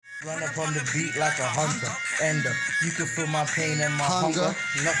Run up on the beat like a hunter. Ender, you can feel my pain and my hunger.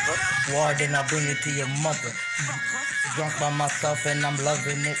 Never war, then I bring it to your mother. Drunk by myself and I'm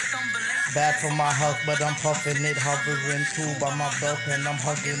loving it. Bad for my health, but I'm puffing it. Hovering too by my belt and I'm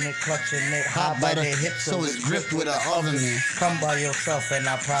hugging it, clutching it. Hot by the hips, so it's gripped with an oven. Come by yourself and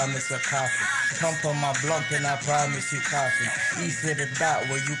I promise a coffee. Pump on my blunt and I promise you coffee. East of the dot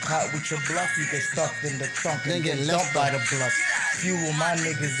where you caught with your bluff, you get stuck in the trunk and get dumped by the bluff. Few of my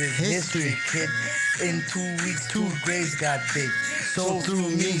niggas is history, kid. In 2 weeks, 2 graves got big. So through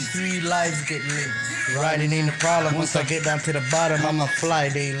me, 3 lives get lit. Riding ain't a problem. Once I get down to the bottom, I'ma fly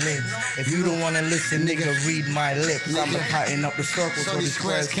they live. If you don't wanna listen, nigga, read my lips. I'ma tighten up the circle so these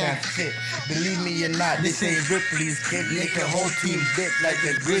squares can't fit. Believe me or not, this ain't Ripley's, kid. Make a whole team dip like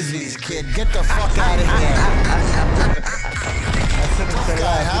the Grizzlies, kid. Get the fuck out of here.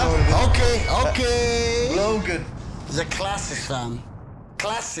 Okay. Logan. The classics, fam.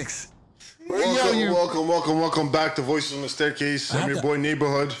 Classics. Welcome back to Voices on the Staircase. I'm your boy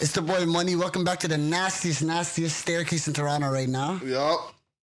Neighborhood. It's the boy Money. Welcome back to the nastiest staircase in Toronto right now. Yup.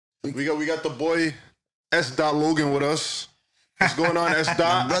 We got the boy S. Logan with us. What's going on, S.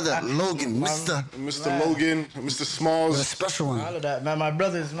 Brother Logan, Mr. Logan, Mr. Smalls. The special one. All of that, man. My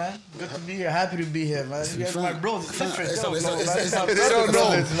brothers, man. Good to be here. Happy to be here, man. You guys, my bros. It's different.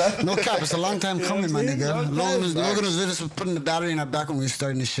 No cap. It's a long time coming, my nigga. Logan was with us putting the battery in our back when we were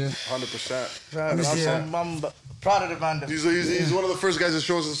starting this shit. 100%. I'm proud of the man. He's one of the first guys that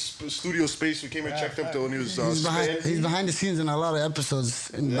shows us studio space. We came and checked him till when he was he's behind the scenes in a lot of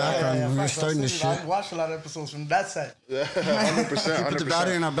episodes in the background when we were starting this shit. I watched a lot of episodes from that side. 100%. Put the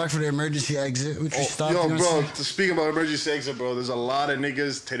battery in our back for the emergency exit, which we stopped. Yo, bro, speaking about emergency exit, bro, there's a lot of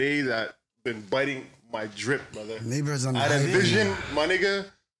niggas today that been biting my drip, brother. Neighbors on the I had a vision, my nigga,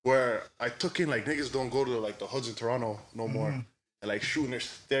 where I took in, like, niggas don't go to, like, the hoods in Toronto no more. And, like, shooting their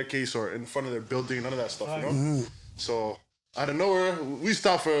staircase or in front of their building, none of that stuff, you know? So, out of nowhere, we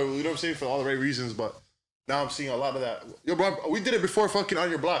stopped for, you know what I'm saying, for all the right reasons, but now I'm seeing a lot of that. Yo, bro, we did it before fucking On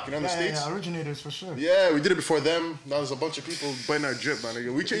Your Block, you know, in the States? Yeah, originators for sure. Yeah, we did it before them. Now there's a bunch of people biting our drip, man. Yo,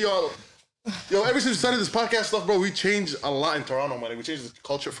 ever since we started this podcast stuff, bro, we changed a lot in Toronto, man. We changed the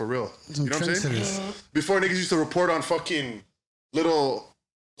culture for real. You know what I'm saying? Before, niggas used to report on fucking little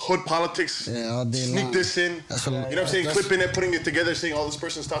hood politics. Yeah, all day sneak long. this in. You know what I'm saying? Clipping it, putting it together, saying, oh, this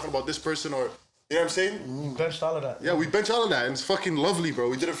person's talking about this person, or... You know what I'm saying? We benched all of that. Yeah, we benched all of that, and it's fucking lovely, bro.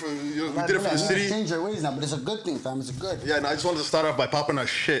 We did it for the city. Change our ways now, but it's a good thing, fam. It's a good. Yeah, and I just wanted to start off by popping our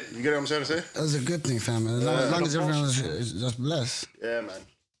shit. You get what I'm trying to say? That's a good thing, fam. As long as everyone is just blessed. Yeah, man.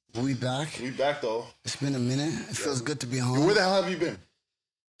 We back. We back though. It's been a minute. It feels good to be home. Where the hell have you been?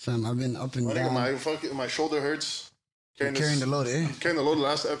 Fam, I've been up and down. My shoulder hurts. Carrying the load, eh? Carrying the load the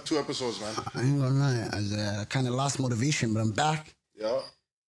last 2 episodes, man. I ain't gonna lie. I kind of lost motivation, but I'm back. Yeah.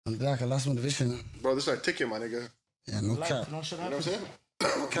 I'm back. I lost motivation. Bro, this is our ticket, my nigga. Yeah, no cap. No shit You know what I'm saying?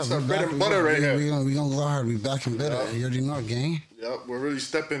 Cap, It's our bread and butter right here. We gonna go hard. We back and better. You already know, gang. Yeah, we're really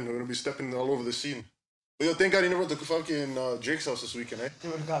stepping. We're gonna be stepping all over the scene. But yo, thank God you never went to fucking Drake's house this weekend, eh? They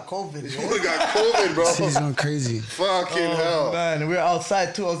would've got COVID. You would've got COVID, bro. City's going crazy. Fucking hell. Man, we were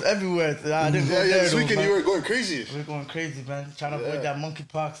outside too. I was everywhere. I didn't go there. This weekend you were going crazy. We were going crazy, man. Trying to avoid that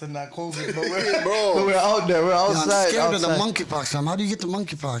monkeypox and that COVID. But bro. we're out there. We're outside. I'm scared of the monkeypox, fam. How do you get the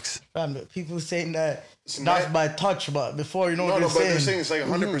monkeypox? Fam, people saying that that's by touch, but before you know what they're saying. No, but they're saying it's like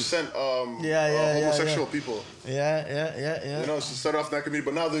 100% homosexual people. Yeah. You know, so start off in that community,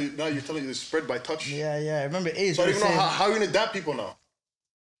 but now you're telling you they spread by touch. Yeah. I remember AIDS. So I don't even know how you gonna adapt people now.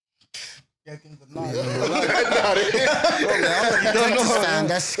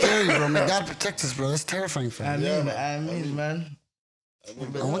 That's scary, bro. Man, God protect us, bro. That's terrifying, fam. I mean, man.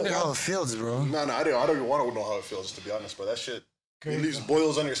 I wonder how it feels, bro. No, I don't even want to know how it feels, to be honest, bro. That shit, it leaves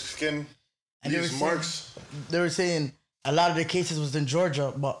boils on your skin, leaves marks. They were saying a lot of the cases was in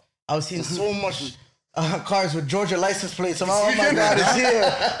Georgia, but I was seeing so much cars with Georgia license plates. I'm like, oh my God, it's here.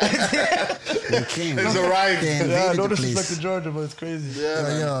 It's arrived. Yeah, no disrespect to Georgia, but it's crazy.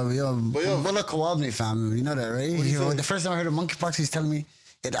 Yeah, yo, Bullock called me, fam. You know that, right? The first time I heard of monkeypox, he's telling me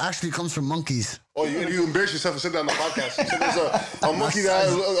it actually comes from monkeys. Oh, you embarrassed yourself and said that on the podcast. You said there's a monkey that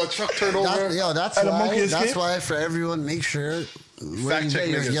a truck turned over. That's why for everyone, make sure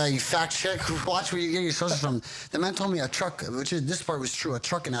you fact check. Watch where you get your sources from. The man told me a truck, this part was true. A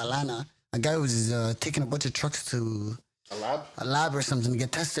truck in Atlanta. A guy was taking a bunch of trucks to a lab or something to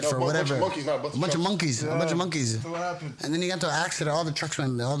get tested for whatever. A bunch of monkeys. A bunch of monkeys. So what happened? And then he got into an accident. All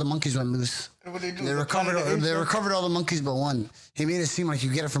the monkeys went loose. And what they do? They recovered all the monkeys but one. He made it seem like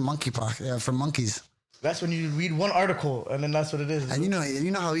you get it from monkeypox, from monkeys. That's when you read one article and then that's what it is. And you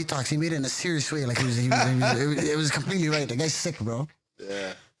know how he talks. He made it in a serious way, like it was completely right. The guy's sick, bro.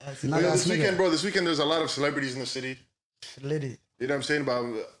 Yeah. This weekend, bro. This weekend, there's a lot of celebrities in the city. Liddy. You know what I'm saying? About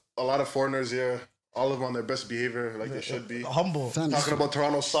a lot of foreigners here. All of them on their best behavior, like they should be. Humble. Talking about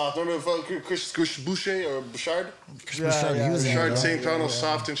Toronto soft. Remember Chris Boucher or Bouchard? Bouchard saying Toronto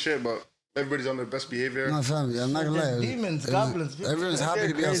soft and shit, but everybody's on their best behavior. No, fam, I'm not gonna lie. Demons, goblins. Everyone's happy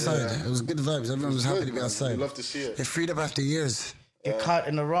to be outside. It was good vibes. Everyone was happy to be outside. Love to see it. They freed up after years. Get caught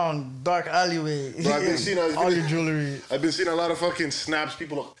in the wrong dark alleyway. Bro, I've been seeing all your jewelry. I've been seeing a lot of fucking snaps.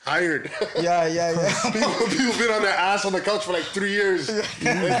 People look tired. Yeah. People been on their ass on the couch for like 3 years. They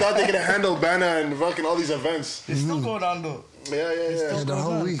thought they could handle Bana and fucking all these events. It's still going on though. Yeah. The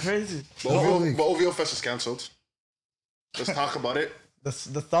whole week. Crazy. But OVO Fest is cancelled. Let's talk about it. The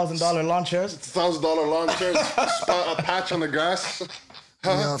 $1,000 lawn chairs. $1,000 lawn chairs. A patch on the grass.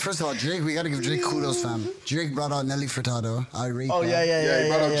 Yo, first of all, Drake, we gotta give Drake kudos, fam. Drake brought out Nelly Furtado. Oh, yeah. He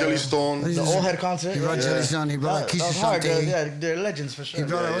brought out Jelly Stone. The old head concert. He brought Jelly Stone. He brought Keisha Shantae. Yeah, they're legends for sure. He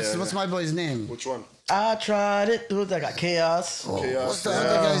brought what's my boy's name? Which one? I tried it. Who's that guy? Chaos. What's the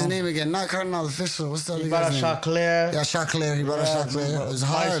other guy's name again? Not Cardinal Official. What's the other He brought out guy's name? Chaclair. Yeah, Chaclair. He brought out Chaclair. It was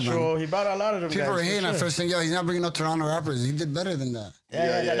hard, man. He brought out a lot of them People guys. were hating at first saying, yo, he's not bringing up Toronto rappers. He did better than that.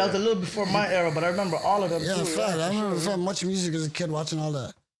 Yeah. That was a little before my era, but I remember all of them Yeah, too. fact. I remember much music as a kid watching all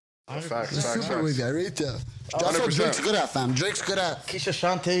that. Facts. Super wavy. I rate that. That's what Drake's good at, fam. Drake's good at. Keisha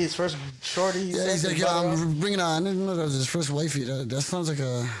Shantae, his first shorty. Yeah, he's like, yeah, I'm bringing on. I didn't know that was his first wifey. That sounds like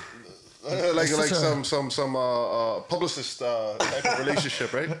a... like some publicist type of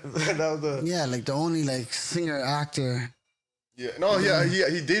relationship, right? Yeah, like the only like singer actor. Yeah, no,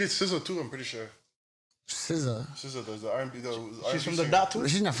 he dated SZA too. I'm pretty sure. SZA. SZA, the R&B. She's from the dot too.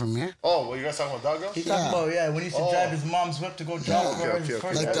 She's not from here. Oh, well, you guys talking about that girl? He's talking about when he used to drive his mom's whip to go drop her. Okay.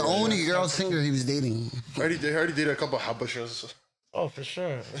 Like the only girl singer he was dating. I already dated a couple of Habashas. Oh, for sure.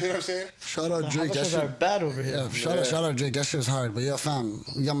 You know what I'm saying? Shout out Drake. Habashas are bad over here. Yeah, shout out Drake. That shit was hard. But yeah, fam,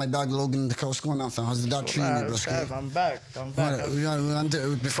 we got my dog Logan in the coast. What's going on, fam? How's the dog treating you, bro? I'm back. We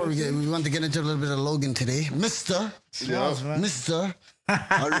want to get into a little bit of Logan today, Mr.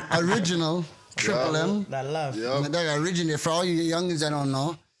 Original Triple M. That love. My dog originator. For all you youngins that don't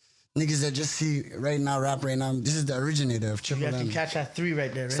know, niggas that just see right now, rap right now, this is the originator of Triple You have M. to catch that 3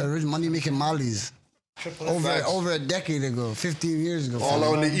 right there, right? It's the money making Mollies. Over a decade ago, 15 years ago. All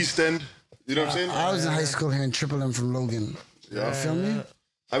out in the East End. You know what I'm saying? I was in high school hearing Triple M from Logan. Yeah. You feel me?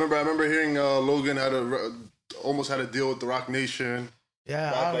 I remember hearing Logan almost had a deal with the Rock Nation.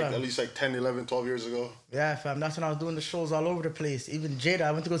 Yeah, back at least 10, 11, 12 years ago. Yeah, fam. That's when I was doing the shows all over the place. Even Jada.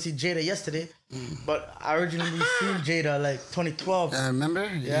 I went to go see Jada yesterday. But I originally seen Jada like 2012. I remember?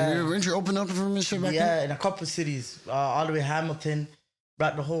 Yeah. Weren't you open up for me shit back then? Yeah, in a couple of cities. All the way Hamilton.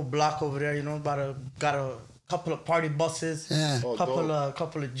 Brought the whole block over there, got a couple of party buses. Yeah. Couple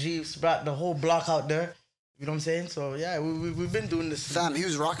of Jeeps. Brought the whole block out there. You know what I'm saying? So yeah, we've been doing this. Fam, he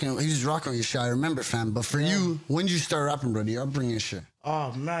was rocking your shit. I remember, fam. But for you, when did you start rapping, brother? Your upbringing shit.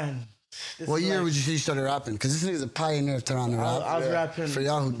 Oh man. What year would you say you started rapping? Because this nigga's a pioneer of Toronto rap. I was rapping. For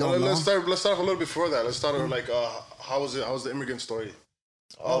y'all who don't know. Let's start off a little before that. Let's start with how was the immigrant story?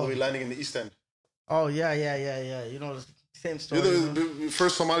 All the way landing in the East End. Oh yeah. You know, same story. You're the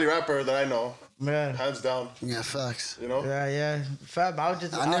first Somali rapper that I know. Man. Hands down. Yeah, facts. You know? Yeah. Fab, I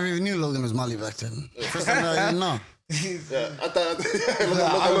never even knew Logan was Mali back then. First time I didn't know. Yeah, I thought.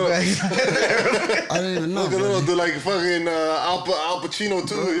 I didn't even know. Look a little, do like fucking Al Pacino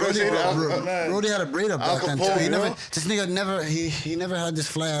too. You know what I'm saying? Brody had a braid up back then too. Capone, This nigga he never had this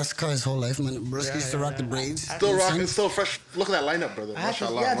fly ass car his whole life. Man, Broski used to rock the braids. Still rocking, still fresh. Look at that lineup, brother.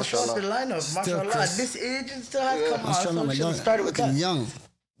 Mashallah, the mashallah. lineup. Mashallah. At this age and still has come out. My dog started with looking that. young.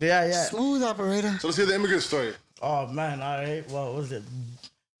 Yeah. Smooth operator. So let's hear the immigrant story. Oh man, all right. Well, what was it?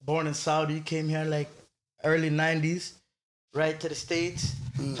 Born in Saudi, came here like early 90s, right to the States,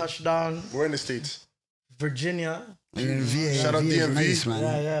 touchdown. We're in the States. Virginia. Shout out DMV. Nice,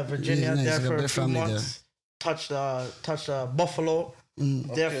 man. Yeah, Virginia, nice. there for a few family months. Touched Buffalo.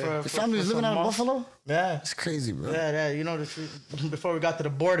 There for Your family was living out in Buffalo? Yeah. It's crazy, bro. Yeah, you know, before we got to the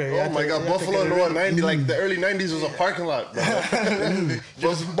border. Oh my God, Buffalo in the 90s, like the early 90s was a parking lot.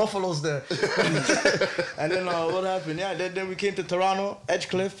 Just buffaloes there. And then what happened? Yeah, then we came to Toronto,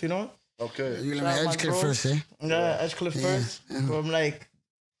 Edgecliff, you know. Okay. You live in Edgecliff first, eh? Yeah, Edgecliff first.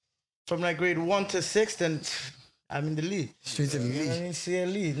 From like grade 1 to 6, then I'm in the league. Straight to the league. You know what I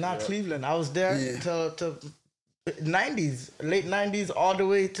mean? CLE, not Cleveland. I was there till 90s, late 90s, all the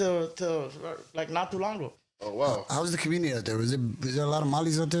way to like not too long ago. Oh wow! How was the community out there? Was there a lot of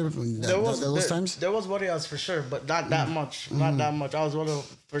Malis out there? Those times? There was warriors for sure, but not that much. Not that much. I was one of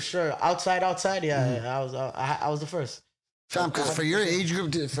for sure outside. Yeah, I was the first. Fam, because for your age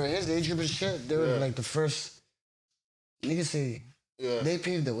group, for his age group and shit, they were like the first. Niggas say. Yeah. They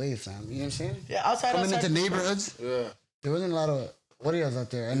paved the way, fam. You know what I'm saying? Yeah, outside. Coming into neighborhoods, Yeah. there wasn't a lot of warriors out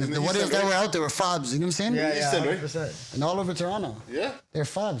there. And In the the warriors East that End, were right? out there were fobs. You know what I'm saying? Yeah, East End, right? 100%. And all over Toronto. Yeah. They're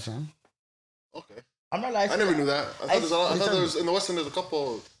fobs, fam. Okay. I'm not like. I never knew that. I thought there was in the West End. There's a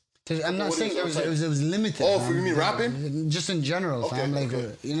couple. I'm not What saying is it was limited. Oh, fam. you mean rapping? Just in general, Okay, fam. Like,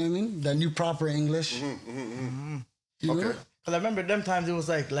 okay. you know what I mean? The new proper English. You Okay. know? Cause I remember them times it was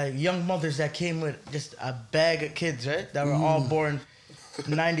like young mothers that came with just a bag of kids, right? That were all born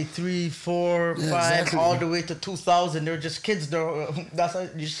 93, 4, 5, exactly. all the way to 2000. They were just kids. That's how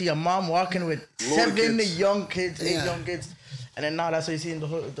you see a mom walking with Load of 7 kids. young kids, 8 Yeah. young kids. And then now that's what you see in the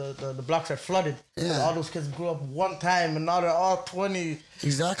hood. The blocks are flooded. 'Cause Yeah. all those kids grew up one time and now they're all 28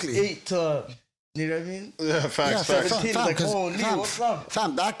 Exactly. to, you know what I mean? Yeah, Yeah, facts. fam, facts. 17 is like, 'cause, holy, what's up?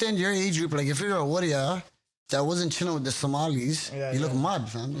 Fam, back then, your age group, like, if you're a warrior that wasn't chilling with the Somalis, Yeah, you look yeah. mad,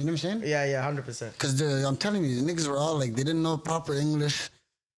 fam. You know what I'm saying? Yeah, yeah, 100%. Because I'm telling you, the niggas were all like, they didn't know proper English.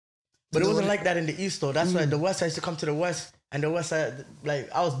 But it You know wasn't what- like that in the East though. That's why the West, I used to come to the West, and the West side, like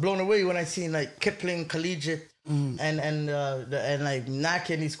I was blown away when I seen like Kipling Collegiate and like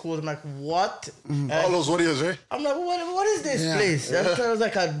NAC in these schools. I'm like, what? All those warriors, right? I'm like, what is this Yeah. place? I thought it was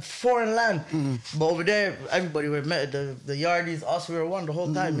like a foreign land. But over there, everybody were met. The Yardies, us, we were one the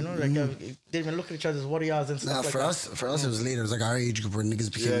whole time. You know, like they even look at each other as warriors and stuff Nah, like for that. us, it was later. It was like our age group where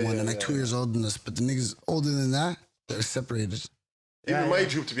niggas became Yeah, one, yeah, and like 2 years older than us. But the niggas older than that, they're separated. Even Yeah, my yeah.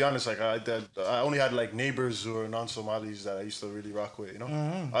 age group, to be honest, like I only had like neighbors who were non-Somalis that I used to really rock with. You know,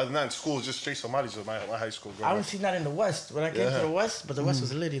 other than that, in school was just straight Somalis at my high school. I growing haven't up. seen that in the West. When I came to Yeah. the West, but the West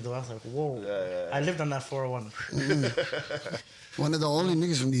was litty though. I was like, whoa. yeah. I lived on that 401. One of the only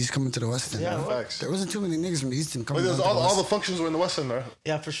niggas from the East coming to the West End. Yeah, man. Facts. There wasn't too many niggas from the East End coming But there's down to all the West. functions were in the West End, right?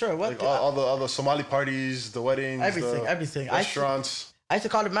 Yeah, for sure. What? Like all the Somali parties, the weddings, Everything, the everything. restaurants. I used to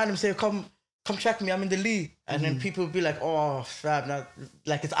call the man and say, come check me, I'm in the league. And then people would be like, oh, fam,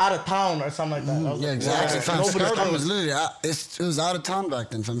 like it's out of town or something like that. I was Yeah, like, exactly. wow. Fam, Nobody's Scarborough coming. was literally, it was out of town back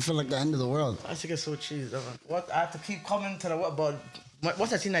then, fam. I feel like the end of the world. I used to get so cheesed. I'm like, what? I have to keep coming to the what? But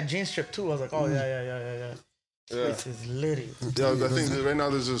once I seen that Jane strip too, I was like, oh, yeah. This is litty. Yeah, I think that right now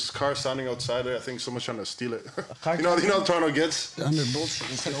there's this car standing outside there. I think someone's trying to steal it. car you know how Toronto gets? Under bullshit.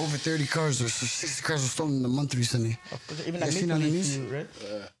 They said over 30 cars or 60 cars were stolen in a month recently. Even You that seen Maple that on the Leaf news? feud, right?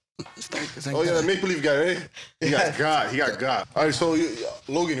 Oh yeah, the Maple Leaf guy, right? He got got. All right, so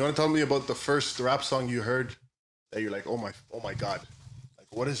Logan, you want to tell me about the first rap song you heard that you're like, oh my god, like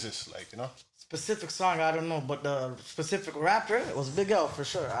what is this, like, you know? Specific song, I don't know, but the specific rapper was Big L for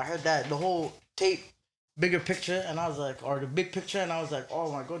sure. I heard that the whole tape, bigger picture, and I was like, or the big picture, and I was like,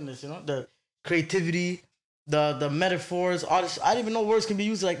 oh my goodness, you know, the creativity, the metaphors, all this. I didn't even know words can be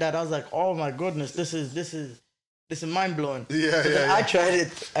used like that. I was like, oh my goodness, this is mind blowing. Yeah, So then yeah. I tried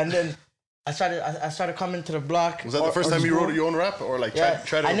it, and then I started coming to the block. Was that the first time you wrote your own rap, or like Yeah,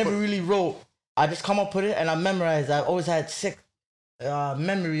 tried to? I never really wrote. I just come up with it and I memorized. I always had sick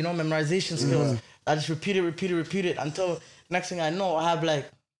memory, you know, memorization skills. I just repeat it until next thing I know, I have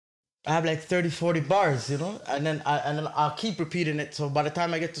like 30, 40 bars, you know, and then I'll keep repeating it. So by the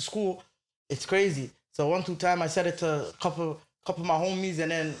time I get to school, it's crazy. So 1-2 time I said it to a couple of my homies, and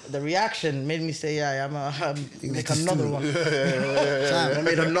then the reaction made me say, yeah, I'm make another one. Fam, I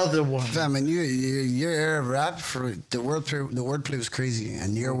made another one. Fam, and your era of rap for the wordplay was crazy,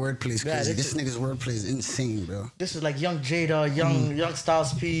 and your wordplay is Yeah, crazy. this This nigga's wordplay is insane, bro. This is like Young Jada, Young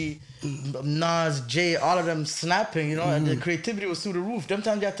Styles P, Nas, Jay, all of them snapping, you know, and the creativity was through the roof. Them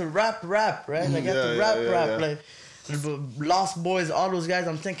times you have to rap, right? Like you have to rap. Like Lost Boys, all those guys,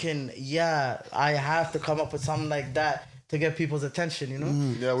 I'm thinking, yeah, I have to come up with something like that to get people's attention, you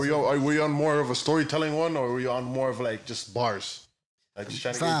know? Yeah, were you on more of a storytelling one, or were you on more of like just bars? Like just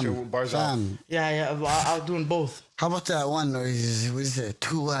trying to get your bars out? Yeah, I was doing both. How about that one where he's, what is it,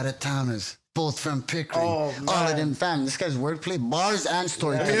 2 out of towners, both from Pickering. Oh, All of man. them, fam. This guy's wordplay, bars and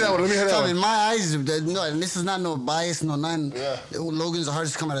storytelling. Let me hear that Fam, one. in my eyes, no, and this is not no bias, no none. Yeah. Logan's the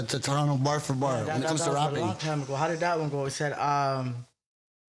hardest to come out of Toronto bar for bar when it comes to was a rapping. long time ago. How did that one go? It said, all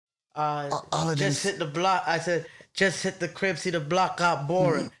of just them. hit the block. I said, just hit the crib, see the block got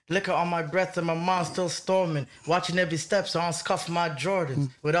boring. Liquor on my breath and my mind still storming. Watching every step so I don't scuff my Jordans.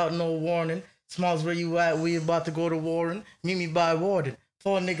 Without no warning. Smalls, where you at? We about to go to Warren. Meet me by Warden.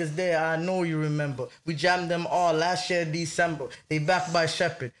 4 niggas there, I know you remember. We jammed them all last year, December. They backed by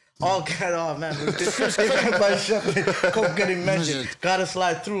Shepherd. All got off, man. They backed by Shepherd. Coke getting mentioned. Gotta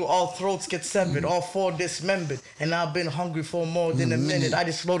slide through. All throats get severed. All 4 dismembered. And I've been hungry for more than a minute. I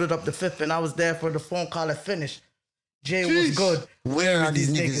just loaded up the 5th and I was there for the phone call at finish. Jay was good. Where are these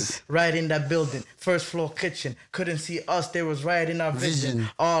niggas? niggas? Right in that building. First floor kitchen. Couldn't see us. They was right in our vision. Vision.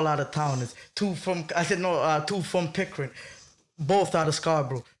 All out of towners. 2 from Pickering. both out of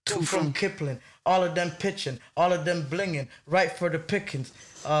Scarborough, 2 from Kipling, all of them pitching, all of them blinging, right for the pickings.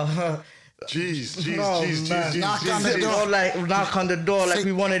 Jeez. Knock on the door. Knock on the door like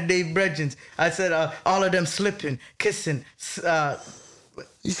we wanted Dave Bredgens. I said all of them slipping, kissing,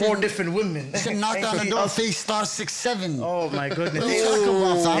 4 different women. You said knock on the door, face star 6-7. Oh my goodness.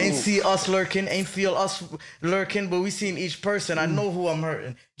 Ain't see us lurking, ain't feel us lurking, but we seen each person. I know who I'm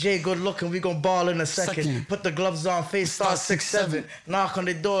hurting. Jay, good looking, we gon' ball in a second. Put the gloves on, face star 6-7. Knock on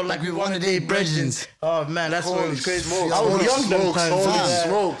the door like we wanted Dave Bredgens. Oh man, that's what was crazy. Smokes. I was young them times.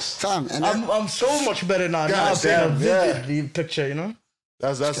 Smokes. Fam, and I'm so much better now. Now I'm a vivid picture, you know?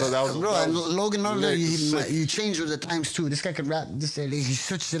 That was bro, and Logan Norley, you changed with the times too. This guy could rap. He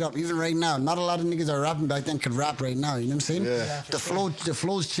switched it up. Even right now, not a lot of niggas that are rapping back then could rap right now. You know what I'm saying? Yeah. The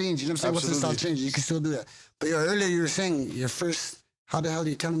flows change. You know what I'm saying? What's the style change? You can still do that. But earlier you were saying your first. How the hell are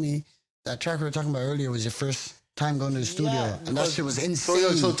you telling me that track we were talking about earlier was your first time going to the studio, and that shit was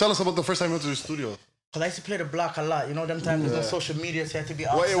insane. So tell us about the first time you went to the studio. Cause I used to play the block a lot, you know. Them times there's no social media, so you had to be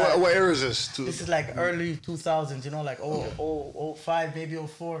outside. What era is this? This is like early 2000s, you know, like 05, maybe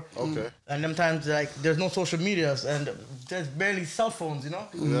 04. Okay. And them times like there's no social medias and there's barely cell phones, you know.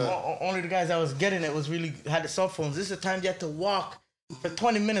 Only the guys that was getting it was really had the cell phones. This is the time you had to walk for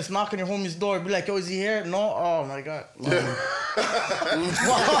 20 minutes, knock on your homie's door, be like, yo, is he here? No? Oh my God. Holy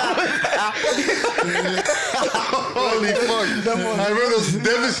fuck. I remember was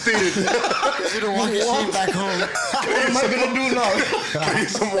devastated. You don't want your shit back home. What am I gonna do now? Can I get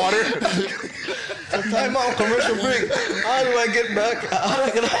some water? Time out, commercial break. How do I get back?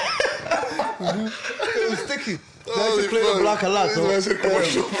 It was sticky. So I used to play the block a lot. So commercial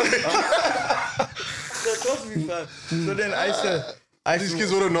break. Trust me, fam. So then These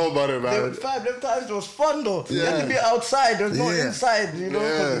kids wouldn't know about it, man. Them times it was fun though. You had to be outside. There's no inside, you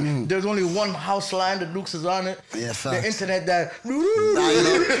know. There's only one house line. The Dukes is on it. Yeah, the internet that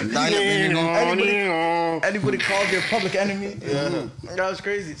anybody called their public enemy. That was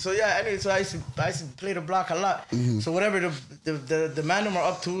crazy. So yeah, anyway, so I used to play the block a lot. So whatever the man them are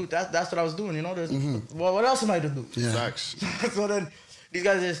up to, that's what I was doing. You know. Well, what else am I to do? Facts. So then. These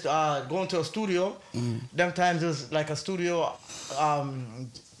guys just going to a studio. Them times it was like a studio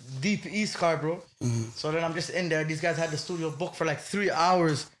deep East Scarborough. So then I'm just in there. These guys had the studio booked for like 3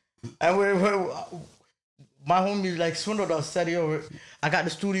 hours. And my homie like swindled us, said, yo, I got the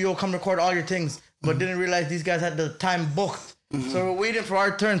studio, come record all your things. But didn't realize these guys had the time booked. So we're waiting for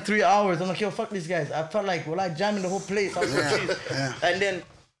our turn 3 hours. I'm like, yo, fuck these guys. I felt like, well, I jamming the whole place. I was confused. And then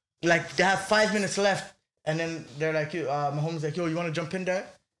like they have 5 minutes left. And then they're like, my homie's like, yo, you want to jump in there?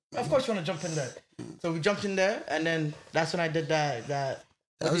 Of course you want to jump in there. So we jumped in there, and then that's when I did that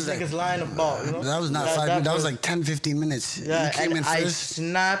these niggas lying about, you know? That was not 5 minutes. That was like 10, 15 minutes. Yeah, you came in first. I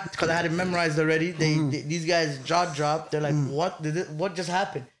snapped because I had it memorized already. These guys jaw dropped. They're like, what just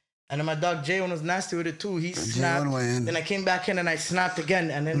happened? And then my dog Jay was nasty with it too. He snapped. Then I came back in and I snapped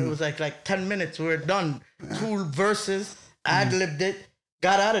again. And then it was like 10 minutes. We were done. 2 verses. Ad-libbed it.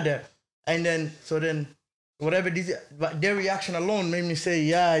 Got out of there. And then, whatever their reaction alone made me say,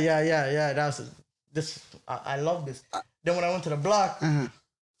 yeah. That's this. I love this. Then when I went to the block,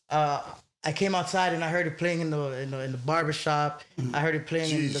 I came outside and I heard it playing in the barbershop. I heard it playing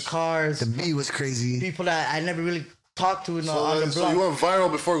in the cars. The beat was crazy. People that I never really talked to on the block. So you went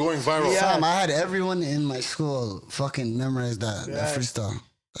viral before going viral. Yeah, I had everyone in my school fucking memorize that freestyle.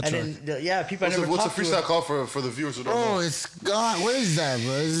 That's and then, people never what's the freestyle called for the viewers who don't know? It's gone. Where is that,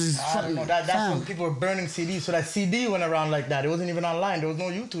 bro? I don't know. That's when people were burning CDs. So that CD went around like that. It wasn't even online. There was no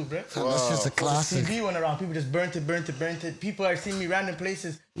YouTube, bro. Wow. That's just a classic. The CD went around. People just burnt it. People are seeing me random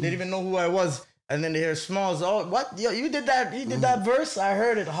places. They didn't even know who I was. And then they hear Smalls. Oh, what? Yo, you did that? You did that verse? I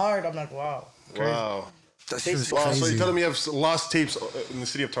heard it hard. I'm like, wow. Crazy. Wow. That shit was wow, crazy. so you're telling me you have lost tapes in the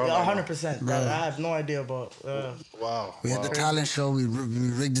city of Toronto? Yeah, 100%. I have no idea about. Wow. We had the talent show. We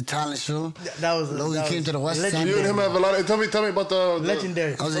rigged the talent show. That was. Logan came to the West End. You and him have a lot. Tell me about the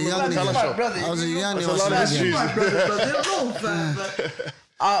legendary. I was a young talent show. I was a young. That's a lot of history.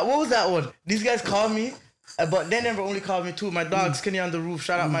 What was that one? These guys called me. But they never only called me 2. My dog Skinny on the Roof.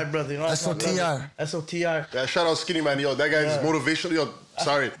 Shout out my brother. You know, SOTR. SOTR. Yeah, shout out Skinny man. Yo, that guy's motivational. Yo,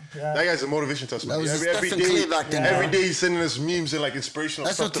 sorry. That guy's a motivation to us, man. Every day he's sending us memes and like inspirational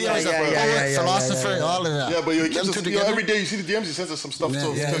stuff. SOTR, philosopher, all of that. Yeah, but yo, he keeps us, every day you see the DMs, he sends us some stuff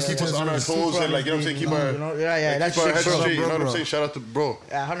to keep us on our toes and like, you know what I'm saying, keep our that's keep our heads straight. You know what I'm saying? Shout out to bro.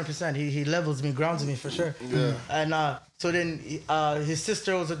 Yeah, 100%. He levels me, grounds me for sure. Yeah. And so then his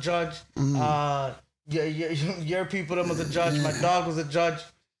sister was a judge. Your people them was a judge. My dog was a judge,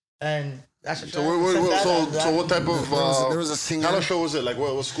 and So what type of there was a singer. talent show was it? Like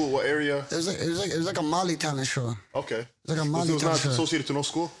what school? What area? It was like a Mali talent show. Okay. It was like a Mali it was talent not show. associated to no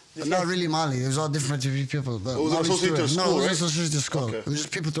school? But not really Mali. It was all different people. But It was Mali's associated to through it. school, No, it right? was associated to school. Okay. It was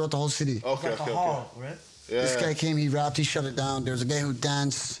just people throughout the whole city. Okay, Like okay, a okay. hall, right? Yeah. This guy came, he rapped, he shut it down. There was a guy who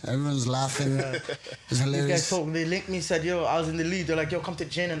danced. Everyone's laughing. It was These guys hilarious. told they linked me, said, yo, I was in the lead. They're like, yo, come to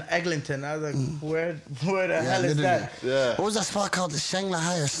Jane and Eglinton. I was like, where the hell is literally. that? Yeah. What was that spot called? Shangri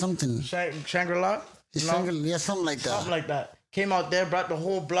High or something? Shangri-La? Yeah, something like that. Something like that. Came out there, brought the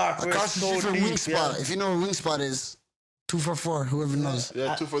whole block. Across the so street from deep, Wing Spot. yeah. If you know where Wing Spot is, 244, whoever knows.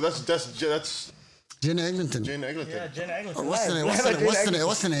 Yeah, 2-4. That's Jane Eglinton. Jane Eglinton. Yeah, Jane Eglinton. What's the name?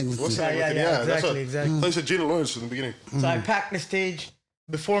 What's the name? What's Yeah, that? yeah, Yeah, exactly, that's what, exactly. I thought you said Gina Lawrence in the beginning. So I packed the stage.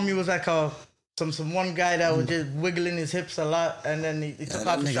 Before me was like some one guy that was just wiggling his hips a lot, and then he took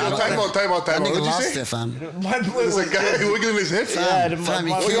off the nigga shirt. Time out. That What nigga did you lost say? it, fam. My boy There's was a guy wiggling his hips. Yeah, the Fam,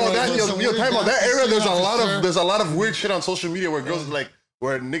 he my- Oh, came out with some weird time out. That dances, era, officer. there's a lot of weird shit on social media where girls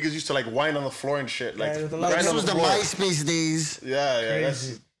where niggas used to like whine on the floor and shit. Like, there's a lot of- grind This on was the floor. MySpace days. Yeah,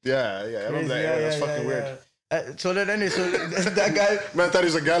 Crazy. I remember that era. That's fucking weird. So then anyway, so that guy, Man, I thought he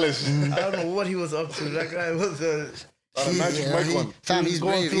was a gallus. I don't know what he was up to. That guy was On a Magic Mike one. Fam, He was he's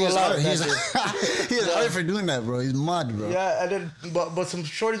going brave. through a lot He that is hard for doing that, bro. He's mad, bro. yeah, and then but some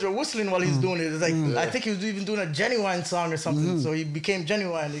shorties were whistling while he's doing it. It's like I think he was even doing a Genuine song or something. So he became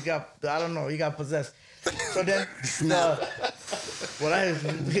Genuine. He got possessed. So then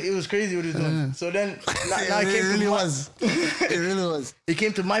it was crazy what he was doing. So then now It he came really to was. It really was. he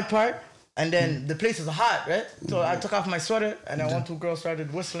came to my part, and then the place is hot, right? So I took off my sweater, and then 1-2 girls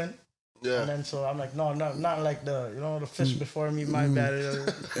started whistling. Yeah. And then so I'm like, no, not like the fish before me, my bad.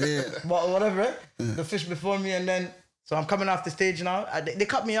 Yeah. But whatever, right? The fish before me, and then so I'm coming off the stage now. They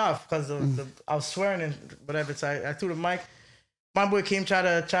cut me off because I was swearing and whatever. So I threw the mic. My boy came try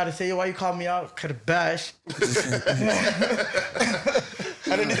to say, yo, why you call me out? Kind of bash.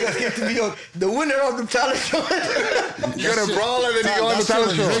 And then these guys came to me, yo, the winner of the talent show. You got a brawl and then you go on the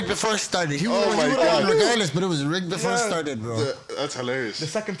talent show. rigged before it started. He Oh would my have God. won regardless, but it was rigged before it Yeah. started, bro. That's hilarious. The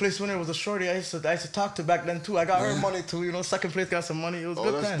second place winner was a shorty I used to talk to back then too. I got her money too, Second place got some money. It was Oh,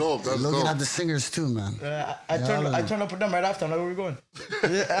 good that's times. dope. That's Logan dope. had the singers too, man. I turned up with them right after. I'm like, where we going?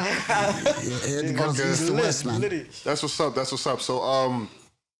 Yeah, the girls Okay. east to west, man. Litty. That's what's up. That's what's up.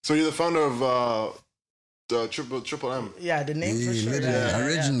 So you're the founder of the Triple M. Yeah, the name for Yeah, sure. literally,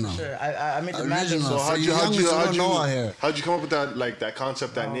 original. for sure. I made the man. Original. So For you youngsters who don't know out here. how'd you come up with that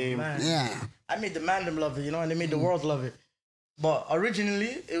concept, that name? Man. Yeah. I made the mandem love it, and they made the world love it. But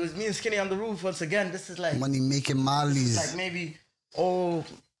originally, it was me and Skinny on the roof. Once again, this is like Money making mollies. maybe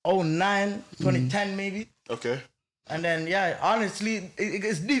 09, 2010 maybe. Okay. And then, yeah, honestly,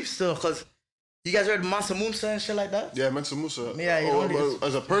 it's deep still because you guys heard Mansa Musa and shit like that? Yeah, Mensa Musa. Yeah, you know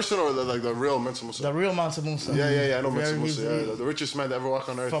as a person or the real Mensa Musa? The real Mansa Musa. Yeah, I know Mensa Very Musa. easy. Yeah, the richest man to ever walk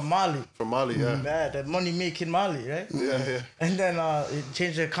on earth. From Mali. From Mali, yeah. Yeah, the money making Mali, right? Yeah. And then it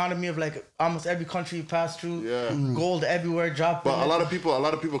changed the economy of like almost every country you pass through. Yeah. Gold everywhere dropping. But a lot of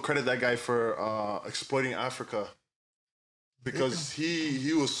people credit that guy for exploiting Africa because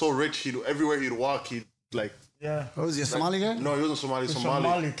he was so rich. Everywhere he'd walk, he'd like. Yeah. What was he, a Somali guy? No, he wasn't Somali. From Somali.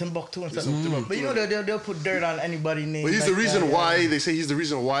 Mali, Timbuktu and stuff. Timbuktu. But you know they'll put dirt on anybody's name. But he's like the reason that, why yeah. they say he's the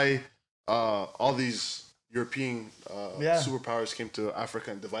reason why all these European Yeah. superpowers came to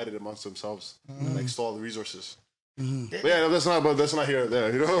Africa and divided amongst themselves and like stole all the resources. Mm-hmm. But yeah, that's not here or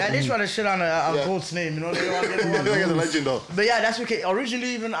there, you know. Yeah, they try to shit on a Yeah. goat's name, They don't want They got the legend though. But yeah, that's okay.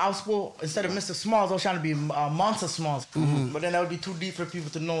 Originally, even I was supposed, instead of Mr. Smalls, I was trying to be Monster Smalls. But then that would be too deep for people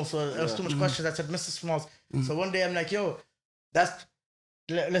to know. So there was too much questions. I said Mr. Smalls. So one day I'm like, yo, let's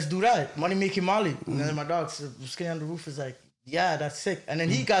do that. Money making Molly. And then my dog, Skinny on the Roof, is like, yeah, that's sick. And then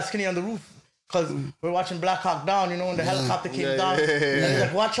he got Skinny on the Roof. Because we're watching Black Hawk Down, when the helicopter came down. yeah. And he's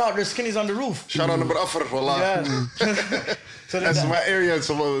like, watch out, there's Skinnies on the roof. Shout out number Afar, wallah. Yeah. So then That's my area in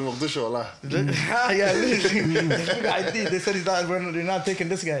Mogadishu, wallah. yeah, literally. They said they're not taking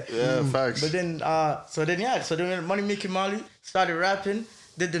this guy. Yeah, facts. But then, so then Money Making Molly started rapping,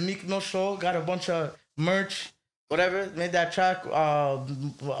 did the Meek Mill show, got a bunch of merch, whatever, made that track,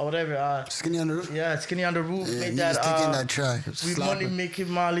 whatever. Skinny on the roof? Yeah, Skinny on the Roof, Yeah, made niggas that. taking that track. We Money Making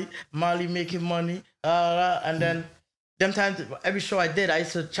Molly, Molly Making Money, and then. Them times, every show I did, I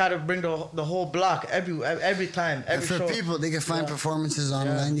used to try to bring the whole block every time, And every for show. people, they can find performances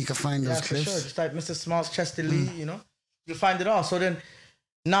online. You can find those Yeah, for clips. sure. Just like Mr. Smalls, Chester Lee, you'll find it all. So then,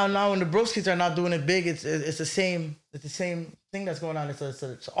 now when the Broskies are not doing it big, it's the same thing that's going on.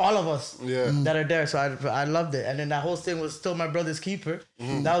 It's all of us that are there. So I loved it. And then that whole thing was still my brother's keeper.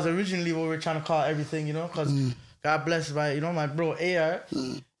 That was originally what we were trying to call everything, because God bless my bro AR.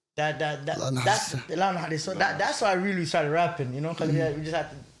 that's why I really started rapping, you know, because we just had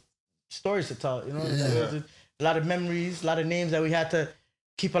stories to tell, you know. A lot of memories, a lot of names that we had to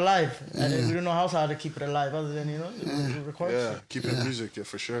keep alive, and we didn't know how to keep it alive other than, you know, record. Keep it music,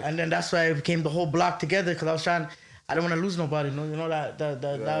 for sure. And then that's why I became the whole block together, because I don't want to lose nobody, you know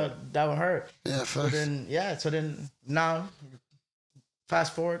that would hurt. Yeah, first. So then now,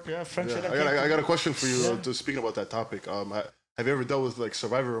 fast forward, friendship. I got a question for you. Speaking about that topic, have you ever dealt with like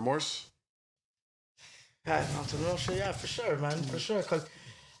survivor remorse? Yeah, for sure, man, for sure. Because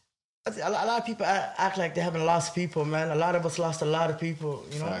a lot of people act like they haven't lost people, man. A lot of us lost a lot of people,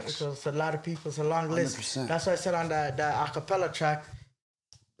 you know. Facts. It's a lot of people. It's a long list. 100%. That's why I said on that acapella track.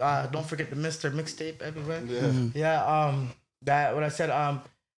 Don't forget the Mr. Mixtape everywhere. That what I said.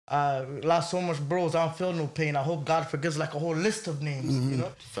 Lost so much bros. I don't feel no pain. I hope God forgives like a whole list of names, you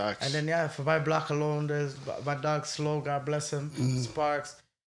know. Facts. And then for my block alone, there's my dog Slow. God bless him. Sparks,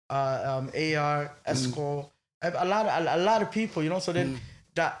 AR, Esco. A lot of people, you know. So then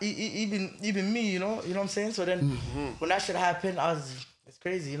that even me, you know what I'm saying. So then when that shit happened, it's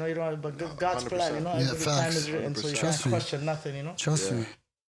crazy, you know. But God's plan, you know. Every time is written, so you can't question nothing, you know. Trust me.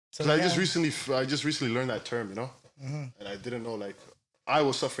 So I just recently learned that term, you know, and I didn't know, like, I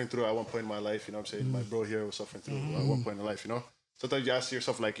was suffering through it at one point in my life, you know what I'm saying? My bro here was suffering through it at one point in life, you know? Sometimes you ask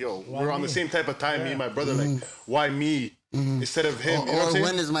yourself, like, yo, we're on the same type of time, me and my brother, like, why me instead of him? You know what I'm saying?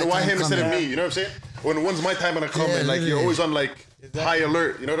 When is my why time him instead of coming? me? You know what I'm saying? When's my time gonna come? And like, you're always on like high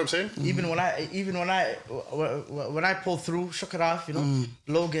alert, you know what I'm saying? Even when I pulled through, shook it off, you know,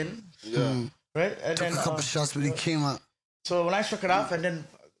 Logan. Yeah. Right? And Took then a couple shots, but he came up. So when I shook it off, and then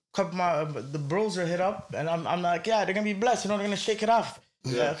the bros are hit up, and I'm like, they're gonna be blessed, you know, they're gonna shake it off.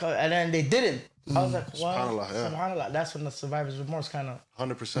 And then they didn't. I was like, what? SubhanAllah. That's when the survivor's remorse kind of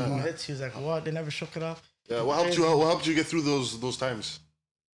 100% hits you. Like, what? They never shook it off. Yeah. What helped you get through those times?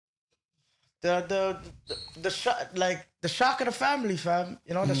 The shock of the family, fam.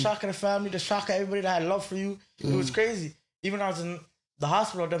 You know, the shock of the family, the shock of everybody that had love for you. It was crazy. Even when I was in the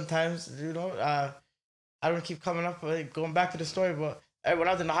hospital them times, you know, I don't keep coming up, going back to the story, but when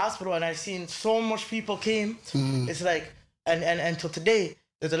I was in the hospital and I seen so much people came, it's like, and till today,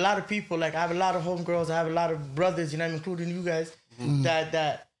 there's a lot of people, like I have a lot of homegirls, I have a lot of brothers, you know, including you guys,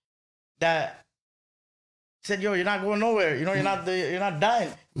 that said, yo, you're not going nowhere, you know, you're not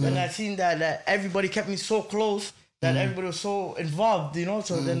dying. And I seen that everybody kept me so close, that everybody was so involved, you know,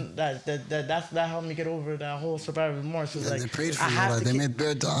 so then that helped me get over that whole survivor remorse. It was like, they prayed for you, they made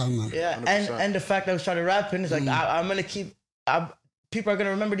bare dua, man. Yeah, and the fact that I started rapping is like, I'm gonna keep, people are gonna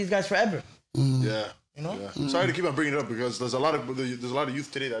remember these guys forever. Yeah. You know? Yeah. Sorry to keep on bringing it up because there's a lot of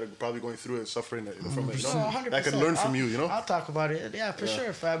youth today that are probably going through it, suffering from it. You know? That can learn from you. You know. I'll talk about it. Yeah, for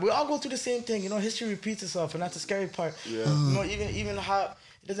sure. Fab. We all go through the same thing. You know, history repeats itself, and that's the scary part. Yeah. You know, even how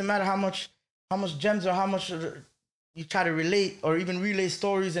it doesn't matter how much gems or how much you try to relate or even relay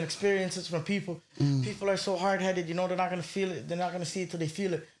stories and experiences from people. People are so hard-headed. You know, they're not gonna feel it. They're not gonna see it till they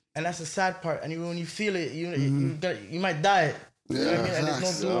feel it, and that's the sad part. And when you feel it, you might die. You know what I mean? And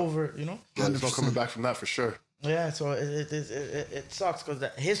there's no do-over, you know? Yeah, there's no coming back from that for sure. Yeah, so it sucks because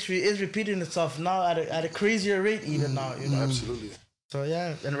history is repeating itself now at a crazier rate even now, you know? Absolutely. So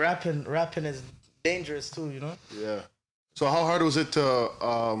yeah, and rapping is dangerous too, you know? Yeah. So how hard was it to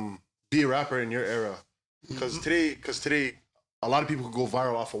be a rapper in your era? Because today, a lot of people could go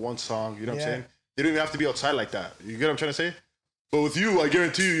viral off of one song, you know what I'm saying? They don't even have to be outside like that. You get what I'm trying to say? But with you, I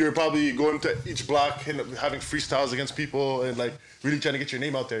guarantee you're probably going to each block and having freestyles against people and like really trying to get your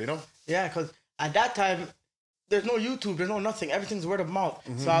name out there, you know? Yeah, because at that time, there's no YouTube, there's no nothing. Everything's word of mouth.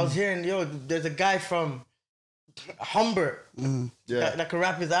 So I was hearing, there's a guy from Humbert that can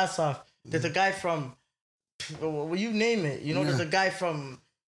rap his ass off. There's a guy from, well, you name it. You know, there's a guy from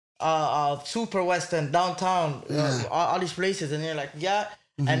Super West and downtown, all these places. And they're like,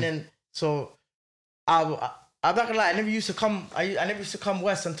 and then, so I'm not gonna lie, I never used to come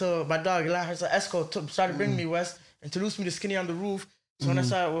west until my dog Esco started bringing me west, introduced me to Skinny on the Roof. So when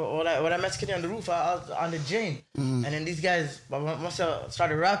I met Skinny on the Roof, I was on the Jane. And then these guys, once I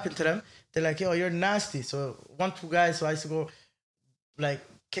started rapping to them, they're like, yo, you're nasty. So 1-2 guys, so I used to go like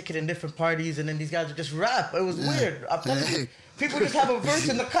kick it in different parties, and then these guys would just rap. It was weird. I'm telling you. People just have a verse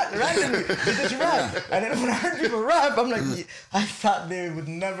in the cut randomly. They just rap. And then when I heard people rap, I'm like, I thought they would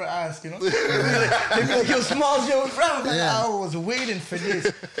never ask, you know? They'd be like, yo, Smalls, yo, rap. Like, I was waiting for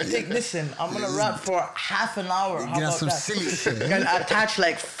this. Listen, I'm going to rap for half an hour. How about that? Silly shit. And attach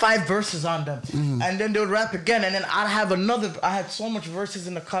like 5 verses on them. And then they would rap again. And then I'd have I had so much verses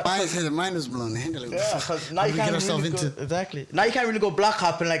in the cut. Mine was blown. Yeah, because now you can't really go, exactly. Now you can't really go block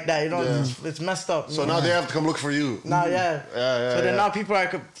hopping like that, you know? It's messed up. So now they have to come look for you. Now, Yeah. So then now people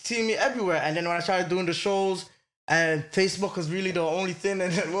are seeing me everywhere. And then when I started doing the shows, and Facebook was really the only thing,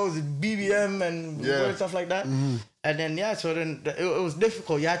 and what was it, BBM and stuff like that. And then so then it was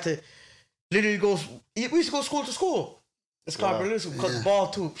difficult. You had to literally go. We used to go school to school. It's called Berlitz because ball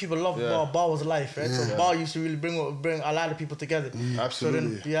too. People love ball. Ball was life, right? So ball used to really bring a lot of people together.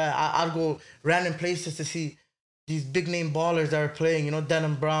 Absolutely. So then, I'd go random places to see these big name ballers that are playing. You know,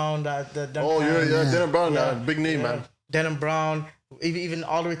 Denham Brown. Denham Brown, big name, man. Denham Brown, even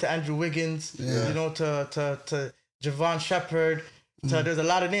all the way to Andrew Wiggins. You know, to Javon Shepherd. So there's a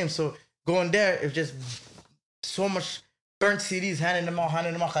lot of names. So going there, it's just so much burnt CDs, handing them out.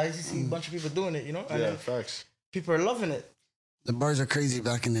 I used to see a bunch of people doing it. You know, and facts. People are loving it. The bars are crazy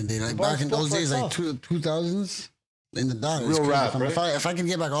back in the day. Like back in those days, like 2000s, in the dot. Real rap, right? If I could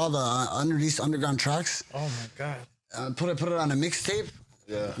get back all the unreleased underground tracks. Oh my God. Put it on a mixtape.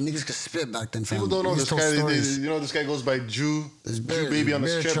 Yeah. Niggas could spit back then, fam. People don't know this guy. You know, this guy goes by Jew Baby on the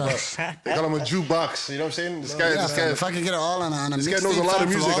strip. They call him a Jew Box. You know what I'm saying? This guy. If I could get it all on a mixtape. This guy knows a lot of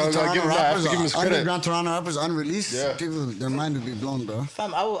music. I have to give him his credit. Underground Toronto rappers unreleased. People, their mind would be blown, bro.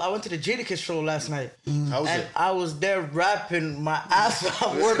 Fam, I went to the Jadakiss show last night. How was it? I was there rapping my ass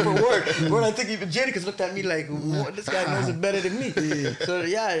off, word for word. Where I think even Jadakiss looked at me like, what? This guy knows it better than me. So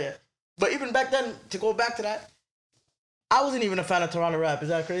yeah. But even back then, to go back to that, I wasn't even a fan of Toronto rap. Is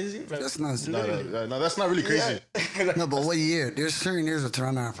that crazy? Like, that's not. No, that's not really crazy. No, but what year? There's certain years of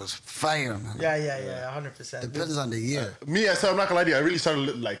Toronto rap was fire, man. Yeah, 100%. Depends on the year. Me, I'm not gonna lie to you. I really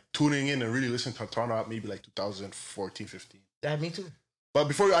started like tuning in and really listening to Toronto rap maybe like 2014, 15. Yeah, me too. But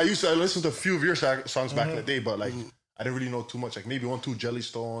before I listened to a few of your songs back in the day, but like I didn't really know too much. Like maybe 1-2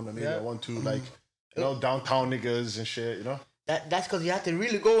 Jellystone, and maybe 1-2 like downtown niggas and shit. You know. That's because you had to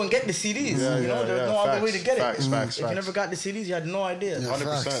really go and get the CDs. There's no other way to get it. Facts. If you never got the CDs, you had no idea.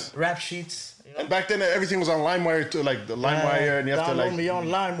 100%. Rap sheets. You know? And back then, everything was on LimeWire too, like the LimeWire, and you have to like. Download me on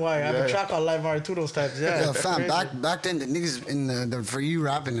LimeWire. I have a track on LimeWire too. Those types. Yeah, fam. Back then, the niggas in the for you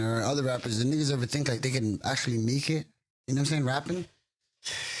rapping or other rappers, the niggas ever think like they can actually make it? You know what I'm saying? Rapping.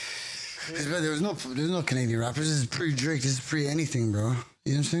 There's no Canadian rappers. This is pre-Drake. This is pre-anything, bro.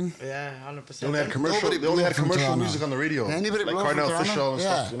 You know what I'm saying? Yeah, 100%. They only had commercial music on the radio. Yeah, anybody like Cardinal Official and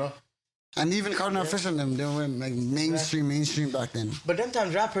stuff, you know? And even Cardinal Official and them, they were like mainstream back then. But them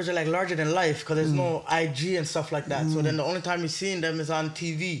times rappers are like larger than life because there's no IG and stuff like that. So then the only time you're seeing them is on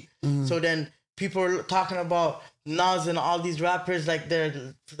TV. So then people are talking about Nas and all these rappers like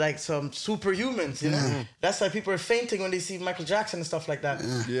they're like some superhumans, you know? That's why people are fainting when they see Michael Jackson and stuff like that.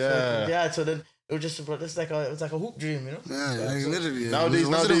 So then it was just it was like a hoop dream, you know? Yeah, literally. Nowadays,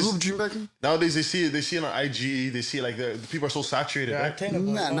 was it a hoop dream back then? Nowadays they see it on IG. They see like the people are so saturated. Right?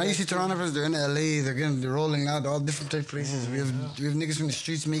 Now you see Toronto's, they're in LA. They're rolling out all different type of places. We have niggas from the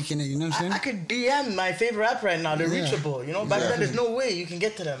streets making it. You know what I'm saying? I could DM my favorite rapper right now. They're reachable. You know, back then there's no way you can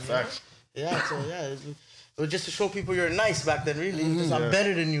get to them. Facts. Yeah. So it was just to show people you're nice back then. Really, because I'm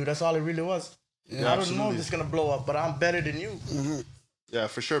better than you. That's all it really was. I don't know if it's gonna blow up, but I'm better than you. Yeah,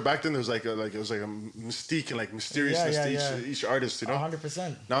 for sure. Back then, there was it was like a mystique and like mysteriousness to each artist, you know.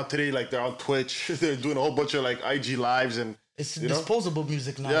 100%. Now today, like they're on Twitch, they're doing a whole bunch of like IG lives and it's disposable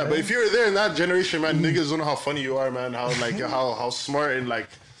music now. Yeah, right? But if you're there in that generation, man, niggas don't know how funny you are, man. How like how smart and like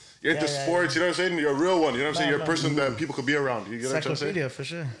you're into sports. You know what I'm saying? You're a real one. You know what I'm saying? You're a person that people could be around. You get what I'm saying? For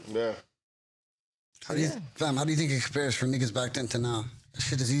sure. Yeah. How do you think it compares for niggas back then to now? That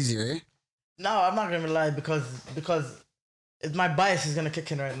shit is easier, eh? No, I'm not gonna lie because my bias is gonna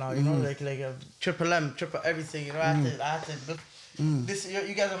kick in right now. You know, like triple M, triple everything. You know, I have to. This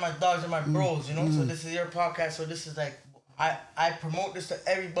you guys are my dogs and my bros. You know, so this is your podcast. So this is like I promote this to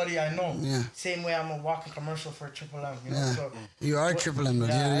everybody I know. Yeah. Same way I'm a walking commercial for triple M. You know, so you are triple M.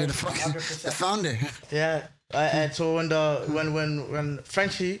 You're the fucking the founder. Yeah, and so when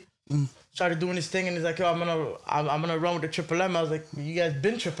Frenchie started doing this thing and he's like, yo, I'm gonna run with the triple M. I was like, you guys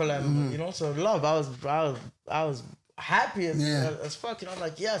been triple M, you know. So love, I was happy as fuck. You know,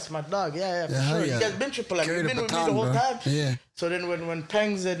 like yes, my dog, for sure. You guys been triple M. You've been with me the whole time. Yeah. So then when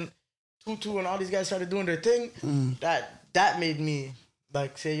Pengs and Tutu and all these guys started doing their thing, that made me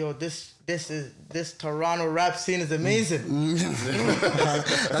like say, yo, this Toronto rap scene is amazing.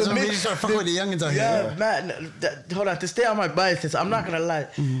 That's what made you start fucking with the youngins out here. Yeah, man. Hold on, to stay on my biases, I'm not gonna lie.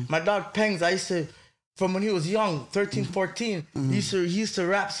 My dog Pengs, I used to, from when he was young, 13, 14, he used to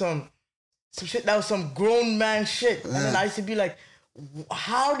rap some shit that was some grown man shit. And then I used to be like,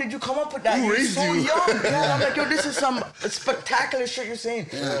 how did you come up with that? You're so young. Yeah. I'm like, yo, this is some spectacular shit you're saying.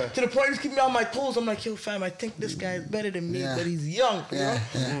 Yeah. To the point it's keeping me on my toes. I'm like, yo, fam, I think this guy is better than me, but he's young. You know?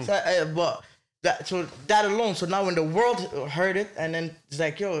 So, but that alone. So now when the world heard it, and then it's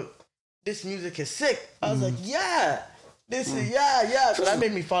like, yo, this music is sick. I was like, yeah. This is so that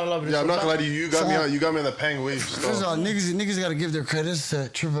made me fall in love with it. Yeah, so I'm not much. gonna lie to you. You got me on the Pang wave. First of all, niggas gotta give their credits to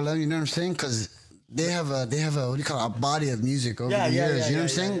Triple M. You know what I'm saying? Because they have a what do you call it, a body of music over the years. You know what I'm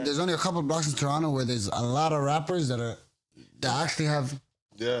saying? There's only a couple of blocks in Toronto where there's a lot of rappers that actually have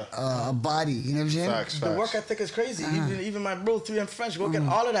a body. You know what I'm saying? Facts. The work ethic is crazy. Even my bro 3M French, go get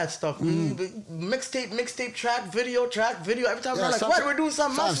all of that stuff. Mixtape, track, video. Every time we're like, what? We're doing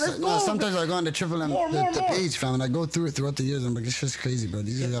something else. Let's go. Sometimes I go on the Triple M the page, fam, and I go through it throughout the years. I'm like, it's just crazy, bro.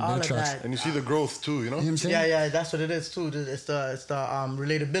 These guys got better tracks. And you see the growth too, you know? You know what I'm saying? Yeah, that's what it is too. It's the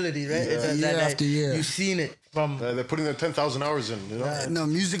relatability, right? Year after year. You've seen it from. They're putting their 10,000 hours in, you know? No,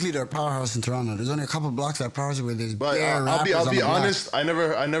 musically they're a powerhouse in Toronto. There's only a couple blocks that powerhouse where there's bare rappers. I'll be on the honest.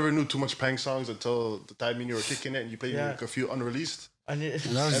 I never knew too much Pang songs until the time you were kicking it and you played like a few unreleased. And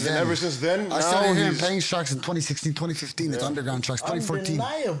then ever since then, I started hearing Pang tracks in 2016, 2015. It's underground tracks. 2014.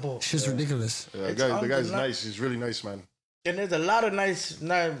 Undeniable. It's just ridiculous. Yeah, the guy's nice. He's really nice, man. And there's a lot of nice,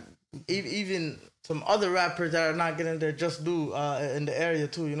 even some other rappers that are not getting their just due in the area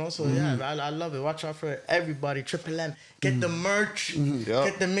too, you know. So I love it. Watch out for everybody. Triple M. Get the merch.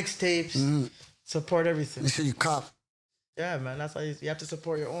 Get the mixtapes. Support everything. Make sure you cop. Yeah, man. That's how you have to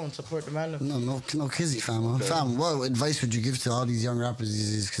support your own. Support the man. No kizzy, fam. Okay. Fam, what advice would you give to all these young rappers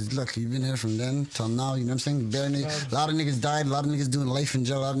these days? Because look, you've been here from then till now. You know what I'm saying? A lot of niggas died. A lot of niggas doing life in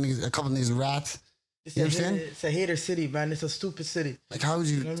jail. A couple of niggas rats. You know what I'm saying? It's a hater city, man. It's a stupid city. Like, how would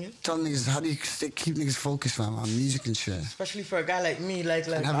you tell niggas? How do you keep niggas focused, fam, on music and shit? Especially for a guy like me, like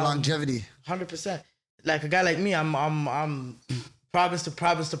and have longevity. 100%. Like a guy like me, I'm province to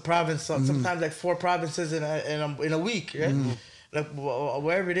province to province. So sometimes like 4 provinces in a week, right? Like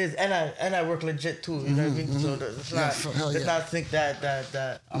wherever it is, and I work legit too. You know what I mean? So let's not think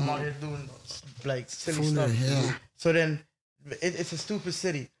that I'm out here doing like silly stuff. Yeah. So then it's a stupid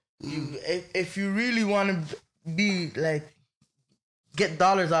city. If you really want to be like get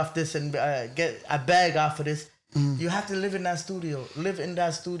dollars off this and get a bag off of this, you have to live in that studio.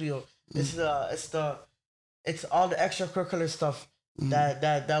 It's all the extracurricular stuff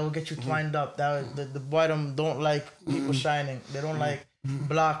that will get you twined up. That the bottom don't like people shining. They don't like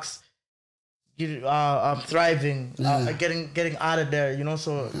blocks thriving, getting out of there. You know.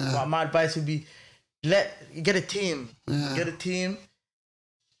 So my advice would be get a team. Get a team.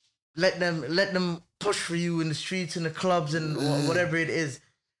 Let them push for you in the streets, in the clubs, and whatever it is.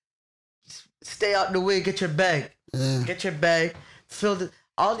 Stay out the way. Get your bag. Get your bag.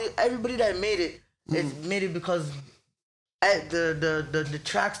 Everybody that made it, made it because the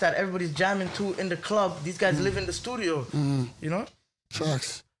tracks that everybody's jamming to in the club. These guys live in the studio. You know.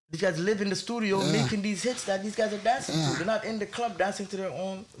 Tracks. These guys live in the studio making these hits that these guys are dancing to. They're not in the club dancing to their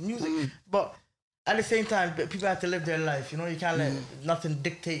own music, but. At the same time, people have to live their life. You know, you can't let nothing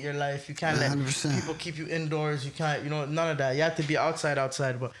dictate your life. You can't let 100%. people keep you indoors. You can't, none of that. You have to be outside.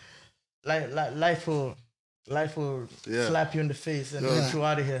 But life will slap you in the face and get you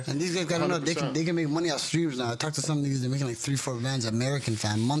out of here. And these guys gotta know they can make money off streams now. I talked to some niggas, they're making like 3-4 bands American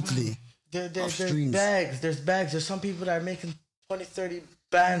fan monthly. There's bags. There's some people that are making 20-30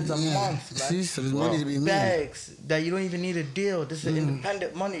 bands a month. See, so there's money to be made. Bags that you don't even need a deal. This is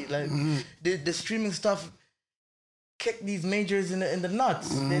independent money. Like the streaming stuff kick these majors in the nuts.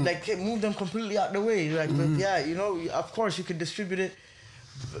 They like move them completely out the way. Like of course you could distribute it,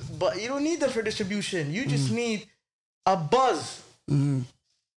 but you don't need them for distribution. You just need a buzz. You know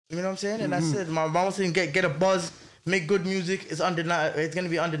what I'm saying? And that's it. My mom was saying get a buzz. Make good music. It's undeniable. It's gonna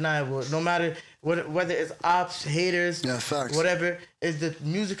be undeniable. No matter whether it's ops, haters, whatever. Is the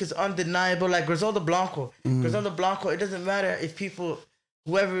music is undeniable. Like Griselda Blanco. Griselda Blanco. It doesn't matter if people,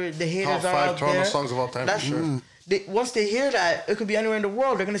 whoever the haters are out Toronto there. songs of all time. For sure. Once they hear that, it could be anywhere in the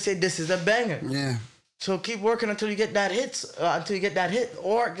world. They're gonna say this is a banger. Yeah. So keep working until you get that hit,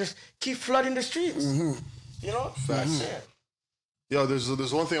 or just keep flooding the streets. You know. Facts. Yo,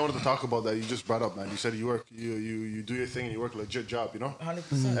 there's one thing I wanted to talk about that you just brought up, man. You said you work, you do your thing and you work a legit job, you know.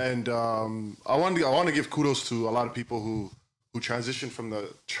 100%. And I want to give kudos to a lot of people who transition from the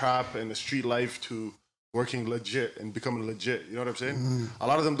trap and the street life to working legit and becoming legit. You know what I'm saying? A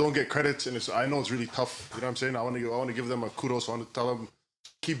lot of them don't get credits, and I know it's really tough. You know what I'm saying? I want to give them a kudos. I want to tell them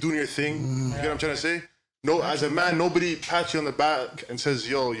keep doing your thing. You know what I'm trying to say? No, as a man, nobody pats you on the back and says,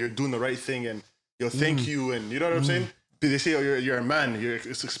 "Yo, you're doing the right thing," and "Yo, thank you," and you know what I'm saying? They say, "Oh, you're a man.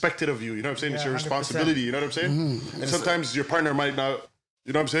 It's expected of you." You know what I'm saying? It's your responsibility. You know what I'm saying? And sometimes your partner might not.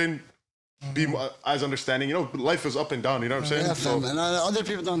 You know what I'm saying? Be as understanding. You know, life is up and down. You know what I'm saying? Yeah, fam. And other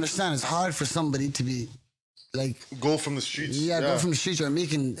people don't understand. It's hard for somebody to be like go from the streets. Go from the streets or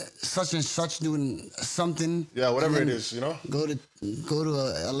making such and such, doing something. Yeah, whatever it is, you know. Go to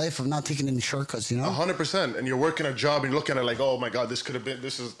a life of not taking any shortcuts, you know. 100%, and you're working a job and you're looking at it like, oh my god, this could have been.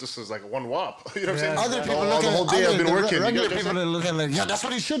 This is like one wop. You know what I'm saying? Other people look at the whole day I've been working. Regular people look at it like, that's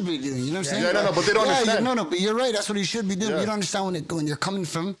what he should be doing. You know what I'm saying? No, but they don't understand. No, but you're right. That's what he should be doing. You don't understand when you're coming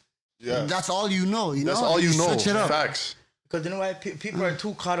from. Yeah, that's all you know. You know, that's all you know. Switch it up. Facts. Because you know why people are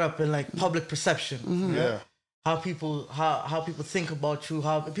too caught up in like public perception. Mm-hmm. Yeah. How people think about you.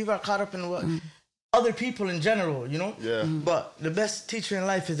 How people are caught up in what other people in general. You know. Yeah. But the best teacher in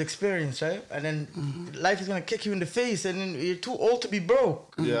life is experience, right? And then life is gonna kick you in the face, and then you're too old to be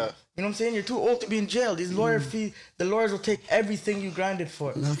broke. Yeah. You know what I'm saying? You're too old to be in jail. These lawyer fees, the lawyers will take everything you grinded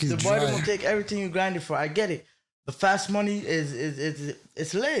for. The barber will take everything you grinded for. I get it. The fast money is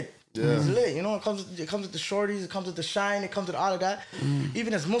it's lit. Yeah. It's lit. You know, it comes with the shorties, it comes with the shine, it comes with all of that.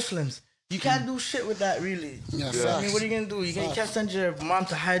 Even as Muslims, you can't do shit with that really. Yeah, I mean, what are you gonna do? You can't send your mom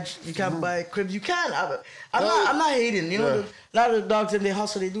to Hajj. You can't buy cribs. You can. I'm not hating. You know, a lot of the dogs in they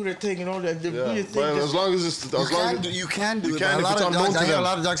hustle, they do their thing. You know, they do their thing. But as long as it's you can do it. A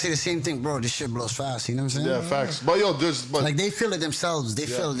lot of dogs say the same thing, bro. This shit blows fast. You know what I'm saying? Yeah, facts. But like they feel it themselves. They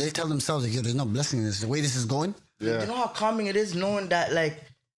tell themselves like, yo, there's no blessing in this. The way this is going. Yeah. You know how calming it is knowing that like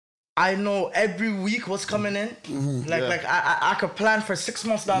I know every week what's coming in. Like I could plan for 6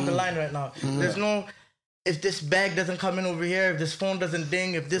 months down the line right now. There's no if this bag doesn't come in over here, if this phone doesn't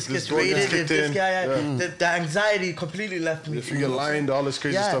ding, if this gets raided, if this guy, the anxiety completely left me. If you get lined, all this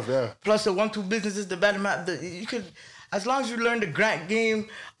crazy stuff, Plus the 1-2 businesses, the bad amount, you could, as long as you learn the grant game,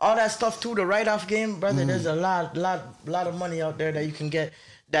 all that stuff too, the write-off game, brother. There's a lot of money out there that you can get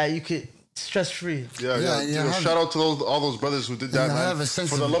that you could. Stress-free. Yeah. Shout out to all those brothers who did that, man.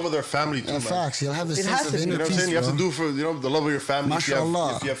 For the love of their family, too, man. Facts. You'll have a sense of inner peace, you know what I'm saying? You have to do for, the love of your family. If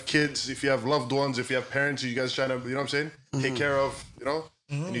you have kids, if you have loved ones, if you have parents, you guys trying to, you know what I'm saying? Take care of, you know?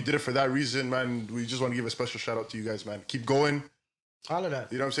 And you did it for that reason, man. We just want to give a special shout out to you guys, man. Keep going. All of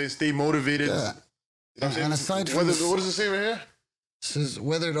that. You know what I'm saying? Stay motivated. Yeah. You know what I'm saying? And aside from what does it say right here? This is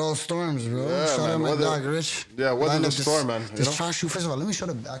weathered all storms, bro. Yeah, shout out my dog, Rich. Yeah, weathered the storm, man. This track shoe, first of all, let me show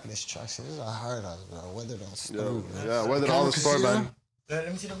the back of this track. This is a hard ass, bro. Weathered all storm, bro. Yeah, weathered all the storm, man.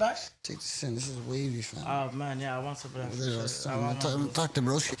 Let me see the back. Take this in. This is wavy, fam. Oh, man, yeah, I want some of that. Talk to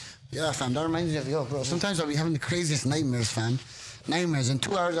broski. Yeah, fam, that reminds me of, yo, bro. Sometimes I'll be having the craziest nightmares, fam. Nightmares, and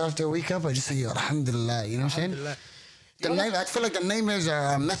 2 hours after I wake up, I just say, yo, alhamdulillah, you know what I'm saying? I feel like the nightmares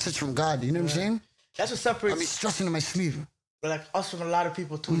are a message from God, you know what I'm saying? That's what separates. I'll be stressing in my sleep. Like us from a lot of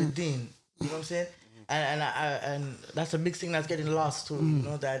people to the deen, you know what I'm saying? And that's a big thing that's getting lost too. You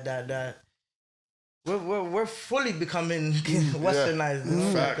know that we're fully becoming westernized. You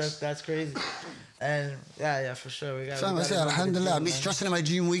know? That's crazy. And yeah, for sure. We got. I say, alhamdulillah. I'll be stressing in my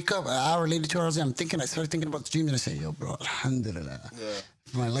dream. Wake up an hour later, 2 hours. I started thinking about the dream, and I say, yo, bro, alhamdulillah. Yeah.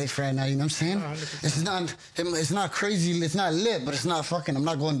 My life right now, you know what I'm saying? 100%. It's not crazy, it's not lit, but it's not fucking. I'm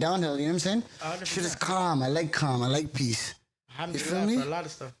not going downhill. You know what I'm saying? 100%. Shit is calm. I like peace. You feel me? For a lot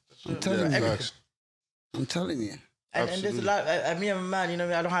of stuff. Sure. I'm telling you. And there's a lot. Me, I'm a man. You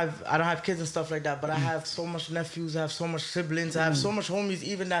know, I don't have kids and stuff like that. But I have so much nephews. I have so much siblings. I have so much homies.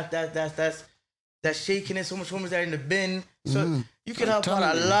 Even that's shaking it. So much homies that are in the bin. So you can help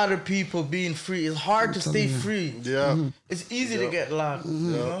out a lot of people being free. It's hard to stay free. Yeah. It's easy to get locked. You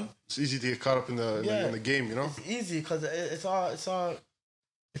know? It's easy to get caught up in the game. You know. It's easy because it's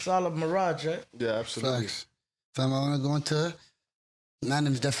all a mirage, right? Yeah, absolutely. Facts. Fam, I want to go into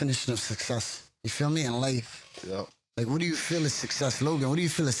Nanim's definition of success. You feel me? In life. Yeah. Like, what do you feel is success? Logan, what do you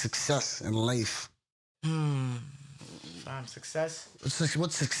feel is success in life? Success?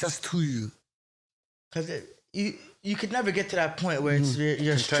 What's success to you? Because you could never get to that point where it's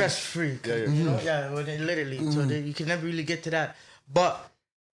you're stress-free. You know? Yeah, literally. So you can never really get to that. But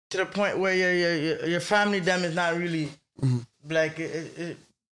to the point where your family, them, is not really, like,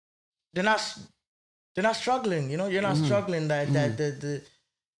 they're not struggling, you know. You're not struggling that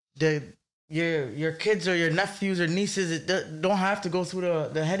your kids or your nephews or nieces don't have to go through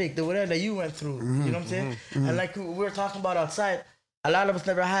the headache, the whatever that you went through. You know what I'm saying? And like we were talking about outside, a lot of us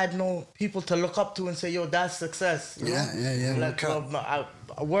never had no people to look up to and say, "Yo, that's success." You know? Yeah. Like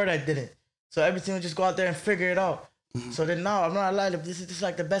a word I didn't. So everything would just go out there and figure it out. So then now I'm not lying. This is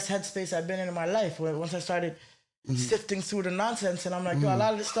like the best headspace I've been in my life. Once I started sifting through the nonsense, and I'm like, yo, a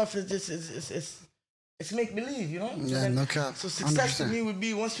lot of this stuff is just it's make believe, you know. Yeah, no cap. So success 100%. To me would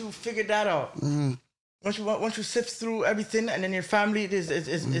be once you figure that out. Once you sift through everything, and then your family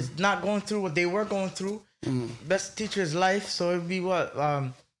is not going through what they were going through. Best teacher is life. So it'd be what.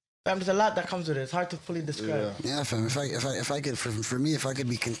 There's a lot that comes with it. It's hard to fully describe. Yeah, fam. If I could, for me, if I could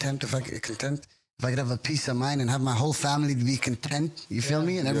be content, if if I could have a peace of mind and have my whole family to be content, you feel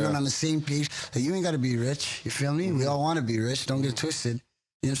me? And everyone on the same page. Like, you ain't got to be rich, you feel me? We all want to be rich. Don't get it twisted.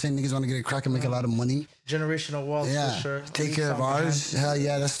 You know what I'm saying? Niggas want to get a crack and make a lot of money. Generational wealth, for sure. Take care of ours. Hell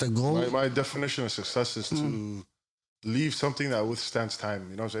yeah, that's the goal. My definition of success is to leave something that withstands time.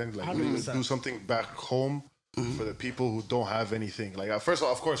 You know what I'm saying? Like, really do something back home for the people who don't have anything. Like, first of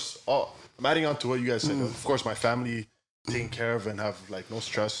all, of course, I'm adding on to what you guys said. Of course, my family taken care of and have, like, no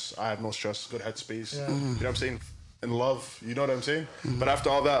stress. I have no stress, good headspace. You know what I'm saying? And love, you know what I'm saying? But after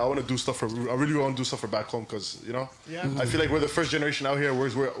all that, I want to do stuff I really want to do stuff for back home because, you know, I feel like we're the first generation out here,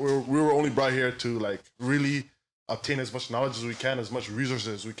 whereas we were only brought here to, like, really obtain as much knowledge as we can, as much resources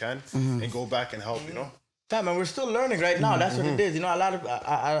as we can, and go back and help, you know? Yeah, man, we're still learning right now. That's what it is. You know, a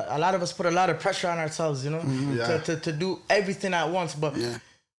lot of us put a lot of pressure on ourselves, you know, to do everything at once, but...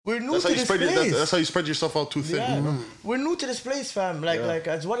 We're new to this place. That's how you spread yourself out too thin. Yeah. You know? We're new to this place, fam. Like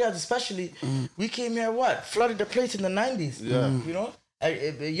as Warriors especially, we came here, flooded the place in the 90s. Yeah. You know?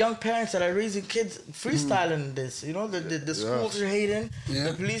 Young parents that are raising kids freestyling this. You know, the schools are hating,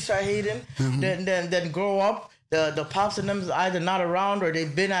 the police are hating, then grow up. The pops and them either not around or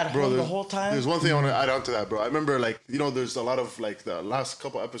they've been at home the whole time. There's one thing I want to add on to that, bro. I remember, like, you know, there's a lot of, like, the last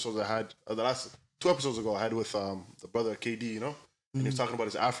couple episodes I had, the last 2 episodes ago I had with the brother KD, you know? And he was talking about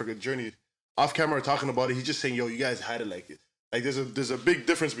his African journey. Off camera, talking about it, he's just saying, "Yo, you guys had it like it. Like there's a big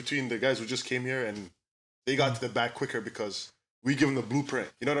difference between the guys who just came here and they got to the back quicker because we give them the blueprint.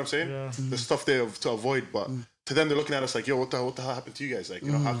 You know what I'm saying? Yeah. The stuff they have to avoid, but to them they're looking at us like, "Yo, what the hell happened to you guys? Like,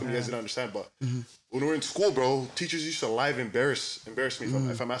 you know, how come you guys didn't understand?" But when we're in school, bro, teachers used to live embarrass me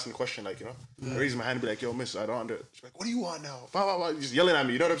if I'm asking a question, like, you know, I raise my hand and be like, "Yo, miss, I don't under." She's like, "What do you want now?" Blah, blah, blah. Just yelling at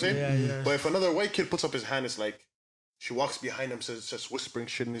me. You know what I'm saying? Yeah. But if another white kid puts up his hand, it's like. She walks behind him, says, just whispering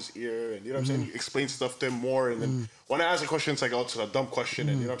shit in his ear, and you know what I'm saying? Explains stuff to him more, and then when I ask a question, it's like, oh, it's a dumb question,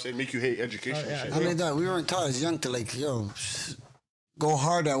 and you know what I'm saying? Make you hate education and shit. I mean, that we weren't taught as young to, like, yo, go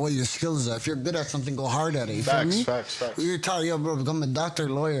hard at what your skills are. If you're good at something, go hard at it. You feel me? Facts. We were taught, yo, bro, become a doctor,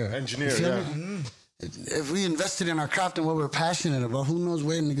 lawyer, engineer. If we invested in our craft and what we're passionate about, who knows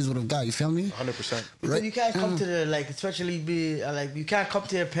where niggas would have got? You feel me? 100%. Right? You can't come to the, like, especially be like, you can't come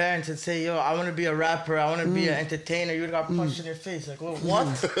to your parents and say, yo, I want to be a rapper, I want to be an entertainer. You got punched in your face. Like, well, what?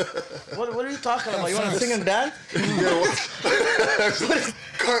 What are you talking about? You want to sing and dance?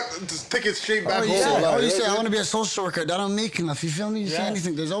 Just take it straight back home. You say, I want to be a social worker. That don't make enough. You feel me? You say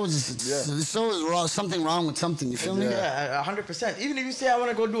anything. There's always something wrong with something. You feel me? Yeah, 100%. Even if you say, I want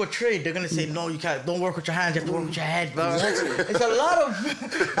to go do a trade, they're going to say, no, you can't. Don't work with your hands. You have to work with your head, bro. It's a lot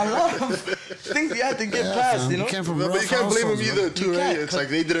of things you have to get past, you know? But you can't blame them either, too, right? It's like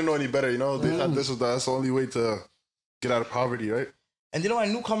they didn't know any better, you know? They thought that's the only way to get out of poverty, right? And you know why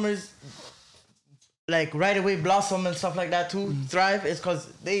newcomers, like, right away blossom and stuff like that, too, thrive? It's because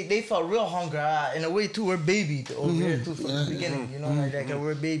they felt real hunger. In a way, too, we're baby over here, too, from the beginning, you know? Like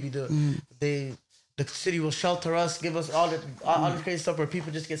we're baby. The city will shelter us, give us all the crazy stuff where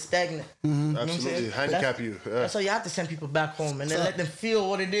people just get stagnant. Absolutely, handicap you. That's why you have to send people back home and then let them feel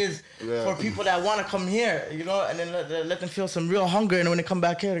what it is for people that want to come here, you know, and then let them feel some real hunger. And when they come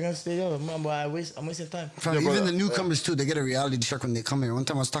back here, they're gonna say, "Yo, I'm wasting time." Even the newcomers too, they get a reality check when they come here. One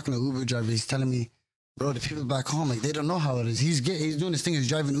time I was talking to an Uber driver, he's telling me, bro, the people back home, like, they don't know how it is. He's doing this thing, he's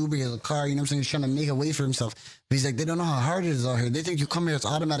driving Uber, he has a car, you know what I'm saying? He's trying to make a way for himself. But he's like, they don't know how hard it is out here. They think you come here, it's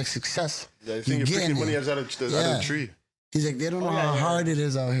automatic success. Yeah, you think you're picking money out of the tree. He's like, they don't know how hard it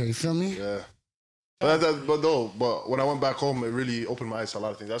is out here. You feel me? Yeah. But when I went back home, it really opened my eyes to a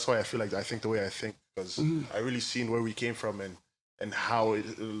lot of things. That's why I feel like I think the way I think, because I really seen where we came from and how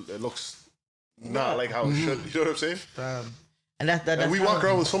it looks not like how it should. You know what I'm saying? And we walk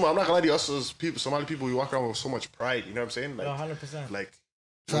around with so much. I'm not gonna lie to you, us as people, Somali people, we walk around with so much pride. You know what I'm saying? Like, 100%. Like,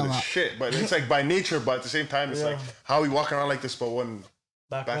 it's shit, but it's like by nature. But at the same time, it's like how we walk around like this. But when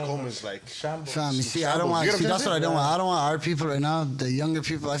back home is like shambles. You see, I don't want. See, that's what I don't want. I don't want our people right now. The younger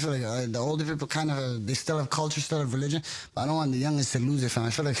people, I feel like the older people kind of they still have culture, still have religion. But I don't want the youngest to lose it, fam. I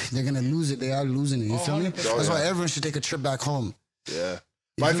feel like they're gonna lose it. They are losing it. You feel me? That's why everyone should take a trip back home. Yeah.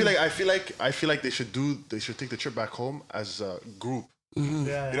 But I feel like they should take the trip back home as a group. You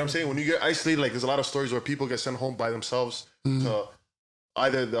know what I'm saying? When you get isolated, like, there's a lot of stories where people get sent home by themselves to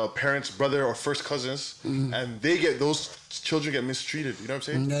either the parents, brother, or first cousins, and those children get mistreated. You know what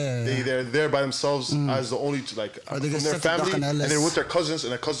I'm saying? They're there by themselves as the only from their family, and they're with their cousins,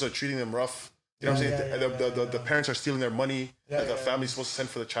 and their cousins are treating them rough. You know what I'm saying? The parents are stealing their money that the family's supposed to send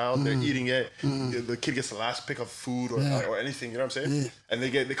for the child. They're eating it. The kid gets the last pick of food or anything. You know what I'm saying? And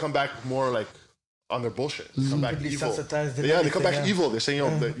they come back more like on their bullshit. They come back evil. They come back evil. They're saying, "Yo,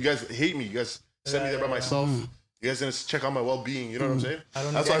 you guys hate me. You guys sent me there by myself. You guys didn't check on my well-being. You know what I'm saying?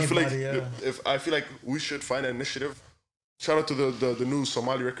 That's why I feel like I feel like we should find an initiative. Shout out to the new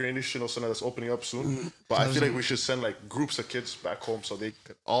Somali recreational center that's opening up soon. But I feel like we should send like groups of kids back home so they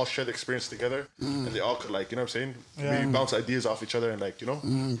could all share the experience together and they all could like, you know what I'm saying? Maybe bounce ideas off each other and like, you know,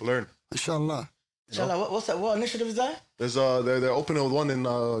 learn. Inshallah. Inshallah. What's that? What initiative is that? There's they're opening one in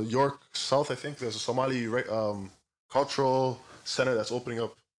York South, I think. There's a Somali cultural center that's opening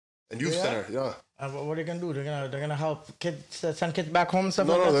up. And youth center, what are they gonna do? They're gonna help kids send kids back home and stuff.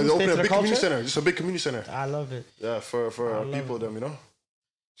 No, they're opening a big community center. Just a big community center. I love it. Yeah, for people, them, you know.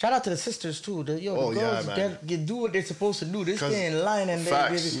 Shout out to the sisters too. The girls get do what they're supposed to do. They stay in line and they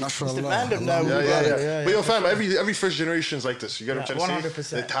demand them now. But yo, fam, every first generation is like this. You get what I'm trying to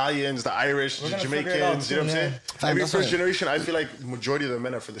say? The Italians, the Irish, the Jamaicans. You know what I'm saying? Every first generation, I feel like majority of the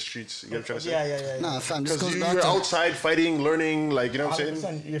men are for the streets. You get what I'm trying to say? Nah, fam, this goes back you're to outside fighting, learning, like, you know what I'm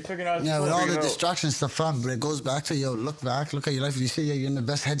saying? You're figuring out. Yeah, with all the distractions stuff, fam. But it goes back to look at your life. You say you're in the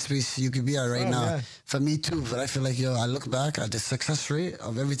best headspace you could be at right now. Man. For me too. But I feel like I look back at the success rate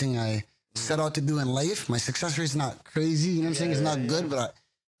of everything I set out to do in life. My success rate is not crazy, you know what I'm saying? It's not good, but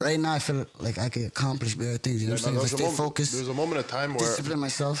right now I feel like I can accomplish better things, you know what I'm saying? If I stay focused, there's a moment of time where discipline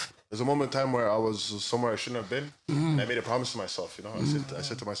myself. There's a moment in time where I was somewhere I shouldn't have been, and I made a promise to myself, you know? I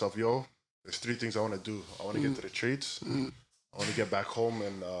said to myself, yo, there's 3 things I want to do. I want to get to the trades, I want to get back home,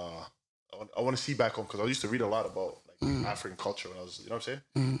 and I want to see back home, because I used to read a lot about African culture when I was, you know what I'm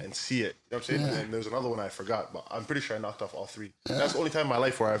saying? And see it, you know what I'm saying? And there's another one I forgot, but I'm prether sure I knocked off all 3. That's the only time in my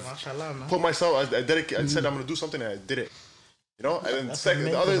life where I've put myself, I said I'm going to do something and I did it. You know? And then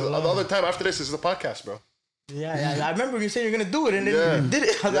the other time after this is the podcast, bro. Yeah. I remember you saying you're going to do it and then you did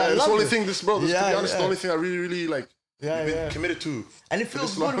it. That's the only thing, to be honest, the only thing I really like, been committed to. And it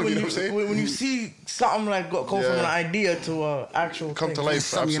feels good when you see something like go from an idea to an actual come thing. To life.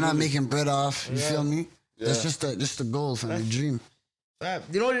 Something you're not making bread off. You feel me? That's just the goal from the dream.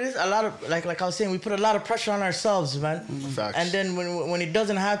 You know what it is? A lot of like I was saying, we put a lot of pressure on ourselves, man. Facts. And then when it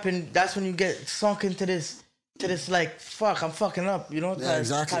doesn't happen, that's when you get sunk into this like fuck, I'm fucking up, you know,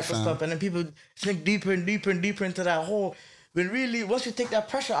 type of stuff. And then people sink deeper and deeper and deeper into that hole. When really, once you take that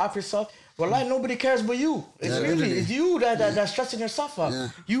pressure off yourself, well, nobody cares but you. It's you that's stressing yourself up. Yeah.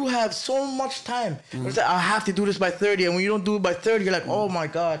 You have so much time. It's like, I have to do this by 30, and when you don't do it by 30, you're like, oh my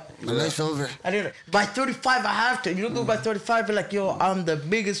God. My life's over. And then by 35, I have to. You don't do it by 35, you're like, yo, I'm the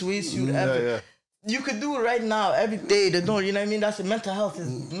biggest waste you'd ever. Yeah. You could do it right now, every day. You know what I mean? That's mental health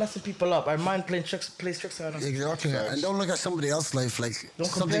is messing people up. Our mind plays tricks on us. Exactly. And don't look at somebody else's life like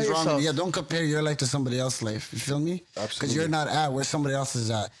something's wrong. Yeah, don't compare your life to somebody else's life. You feel me? Absolutely. Because you're not at where somebody else is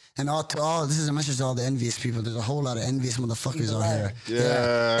at. And this is a message to all the envious people. There's a whole lot of envious motherfuckers out here.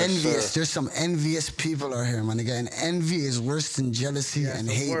 Yeah. Envious. There's some envious people out here, my nigga. And envy is worse than jealousy and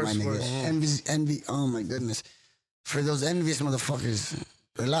hate, my nigga. Envy. Oh my goodness. For those envious motherfuckers,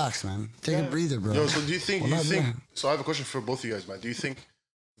 relax, man. Take a breather, bro. Yo, so do you think? So I have a question for both of you guys, man. Do you think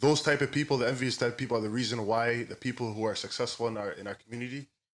those type of people, the envious type of people, are the reason why the people who are successful in our community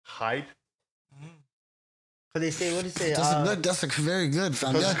hide? What do you say? That's very good,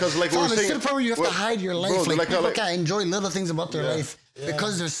 fam. Because like what we're saying, it's to the point where you have to hide your life. Bro, people can't enjoy little things about their life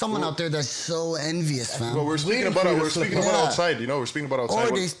because there's someone out there that's so envious, fam. Well, we're speaking about outside. You know, we're speaking about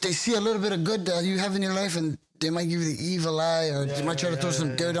outside. Or they see a little bit of good that you have in your life, and they might give you the evil eye, or they might try to throw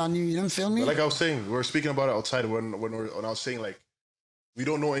some dirt on you. You don't feel me? But like I was saying, we're speaking about it outside. When I was saying, like, we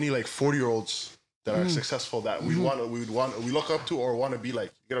don't know any like 40-year-olds that are successful that we look up to or want to be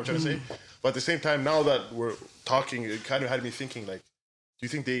like. You get what I'm trying to say? But at the same time, now that we're talking, it kind of had me thinking, like, do you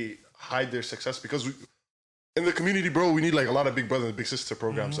think they hide their success? Because in the community, bro, we need like a lot of big brother and big sister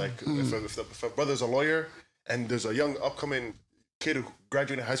programs. Like, if a brother's a lawyer and there's a young upcoming kid who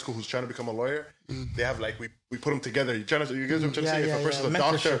graduated high school who's trying to become a lawyer, they have like, we put them together. You guys know what I'm trying to say? If a person's a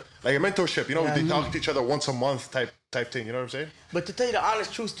doctor, like a mentorship, you know, they talk to each other once a month type thing. You know what I'm saying? But to tell you the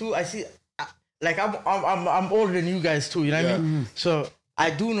honest truth too, I see, like I'm older than you guys too. You know what I mean? So I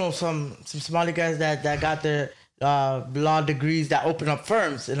do know some Somali guys that got their law degrees that open up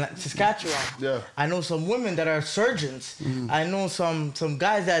firms in like Saskatchewan. Yeah. I know some women that are surgeons. I know some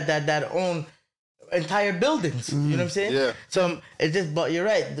guys that own entire buildings. You know what I'm saying? Yeah. It's just, but you're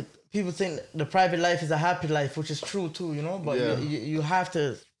right. People think the private life is a happy life, which is true too. You know, but you have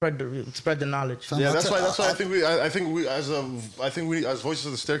to spread the knowledge. Yeah, that's why I think we as Voices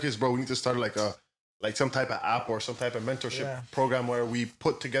of the Staircase, bro, we need to start like some type of app or some type of mentorship program where we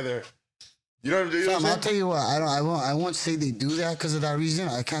put together You know what I'm saying? I'll tell you what. I won't say they do that because of that reason.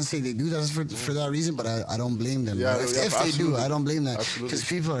 I can't say they do that for that reason, but I don't blame them. Yeah, if they do, I don't blame them. Absolutely. Because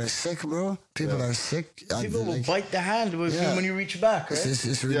people are sick, bro. People are sick. People will bite the hand when you reach back, right?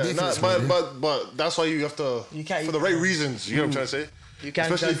 It's ridiculous. But that's why you have to, for the right reasons. You know what I'm trying to say? You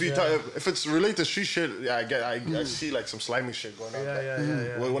can't especially judge, if it's related to street shit. Yeah, I see like some slimy shit going on.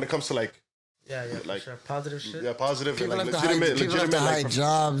 Yeah. When it comes to like like sure. Positive shit. Yeah, positive. People and, like, have to hide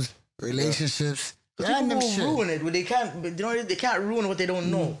jobs, relationships. People will ruin it, but they can't ruin what they don't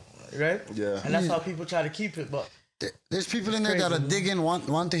know, right? Yeah, and that's how people try to keep it. But there's people in there that are digging,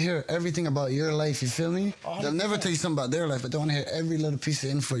 want to hear everything about your life. You feel me? 100%. They'll never tell you something about their life, but they want to hear every little piece of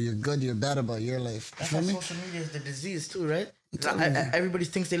info. You're good, you're bad about your life. That's why social media is the disease too, right? Everybody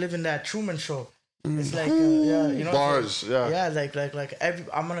thinks they live in that Truman Show. It's like you know, bars, like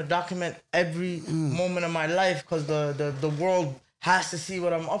I'm gonna document every moment of my life because the world has to see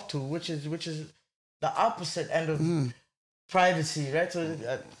what I'm up to, which is the opposite end of privacy, right? So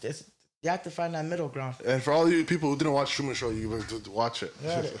you have to find that middle ground. And for all you people who didn't watch Truman Show, you have to watch it.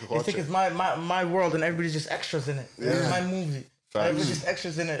 Yeah, I think it's my world and everybody's just extras in it. Yeah. It's my movie. Everybody's just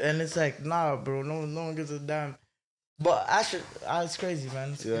extras in it, and it's like, nah, bro, no one gives a damn. But it's crazy,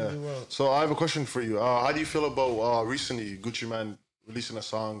 man. It's a crazy world. So I have a question for you. How do you feel about recently Gucci Mane releasing a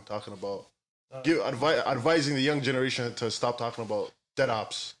song talking about advising the young generation to stop talking about dead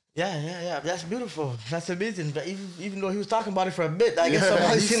ops? Yeah. That's beautiful. That's amazing. But even though he was talking about it for a bit, I guess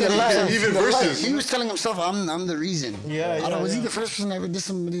somebody's seen the light. Even verses. He was telling himself, "I'm the reason." Was he the first person that ever did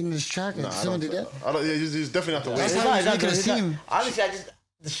somebody in this track? Somebody did that? He's definitely not the way. That's how you could have seen him. Honestly,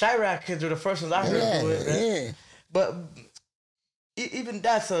 the Chirac kids were the first ones I heard do it. Right? Yeah. But even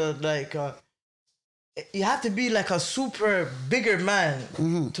that's you have to be like a super bigger man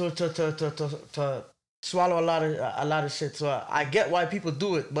to swallow a lot of shit. So I get why people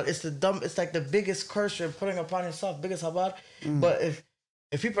do it, but it's like the biggest curse you're putting upon yourself, biggest habad. But if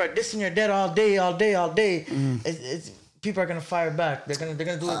people are dissing your dead all day, it's people are gonna fire back. They're gonna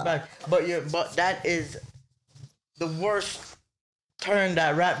do it back. But that is the worst turn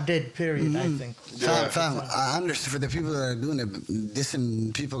that rap did, period, I think. Fam, I understand for the people that are doing it,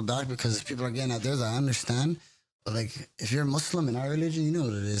 dissing people back because people are getting out there, I understand. But like, if you're Muslim in our religion, you know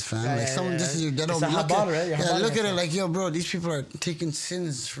what it is, fam. Someone disses your dead home. Look at it like, yo, bro, these people are taking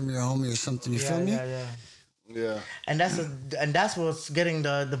sins from your homie or something. You feel me? Yeah. And that's what's getting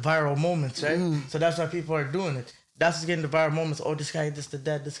the viral moments, right? So that's why people are doing it. That's what's getting the viral moments. Oh, this guy, this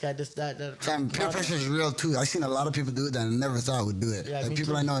guy, that. Fam, peer pressure is real too. I've seen a lot of people do it that I never thought would do it. Yeah, like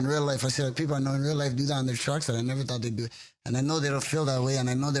people I know in real life. I see like people I know in real life do that on their trucks that I never thought they'd do it. And I know they don't feel that way, and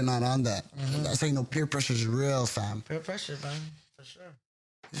I know they're not on that. That's how you know peer pressure is real, fam. Peer pressure, man, for sure.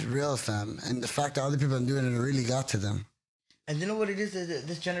 It's real, fam. And the fact that other people are doing it really got to them. And you know what it is?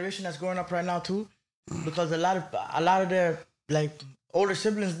 This generation that's growing up right now too, because a lot of their like older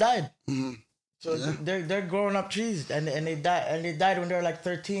siblings died. So they're growing up trees, and they died when they were like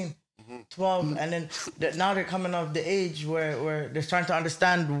 13, 12, and then now they're coming of the age where they're starting to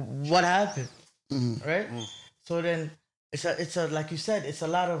understand what happened, right? So then it's a like you said, it's a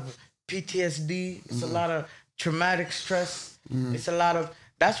lot of PTSD, it's a lot of traumatic stress, it's a lot of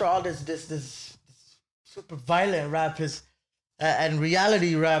that's where all this super violent rap is, and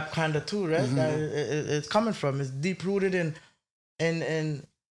reality rap kind of too, right? It's coming from. It's deep rooted in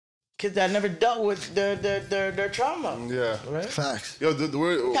kids that never dealt with their trauma. Yeah. Right? Facts. Yo,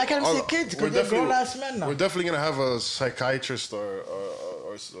 I can't say kids because they're grown ass men now. We're definitely gonna have a psychiatrist or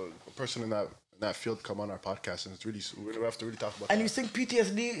a person in that field come on our podcast, and we're gonna have to really talk about. And that. You think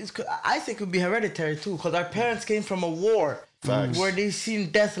PTSD is? I think it would be hereditary too, because our parents came from a war. Facts. Where they seen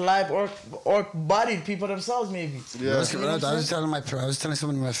death live or bodied people themselves, maybe. Yeah. I was telling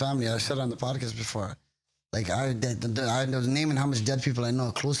someone in my family. I said on the podcast before. Like I was naming how much dead people I know,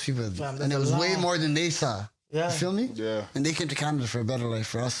 close people, and it was way more than they saw. Yeah. You feel me? Yeah. And they came to Canada for a better life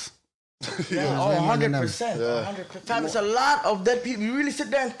for us. 100%. Fam, it's a lot of dead people. You really sit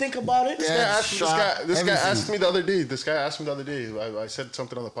there and think about it. This guy asked me the other day. I said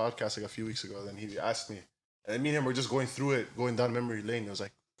something on the podcast like a few weeks ago. Then he asked me, and me and him were just going down memory lane. It was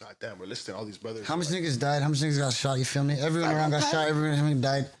like, God damn, we're listing all these brothers. How much niggas died? How much niggas got shot? You feel me? Everyone around got shot. Everyone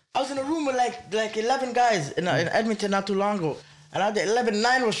died. I was in a room with like 11 guys in Edmonton not too long ago. And out there,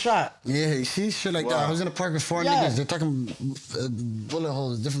 9 was shot. Yeah, you see? Shit like that. I was in a park with 4 niggas. They're talking bullet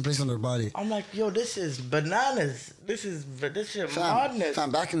holes, different places on their body. I'm like, yo, this is bananas. This shit madness.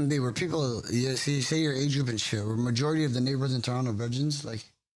 Fam, back in the day where people, say your age group and shit, were majority of the neighborhoods in Toronto virgins? Like,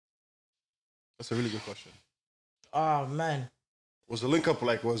 that's a really good question. Oh, man. Was link up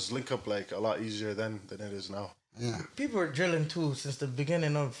like a lot easier then than it is now? Yeah. People are drilling too since the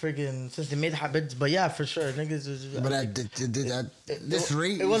beginning of since they made habits. But yeah, for sure, niggas is. But at this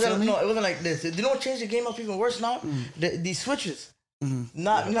rate, it wasn't like this. You know what changed the game up even worse now? These switches.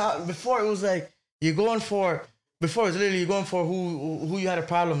 Not before it was like you're going for. Before it was literally you're going for who you had a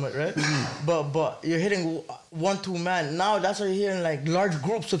problem with, right? But you're hitting 1-2 man. Now that's why you're hearing like large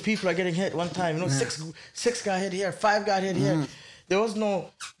groups of people are getting hit one time. You know, six got hit here, 5 got hit here. There was no,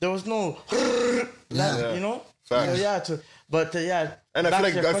 you know. Facts. Yeah. And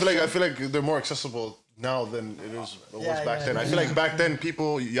I feel like they're more accessible now than it was back then. I feel like back then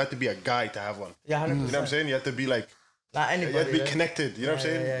you had to be a guy to have one. Yeah, 100%. You know what I'm saying? You had to be like. Not anybody. You have to be connected. You know what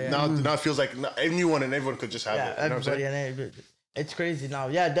I'm saying? Now it feels like anyone and everyone could just have it. You know what I'm saying? It's crazy now.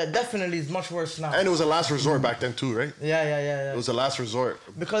 Yeah, that definitely is much worse now. And it was a last resort back then too, right? Yeah. It was a last resort.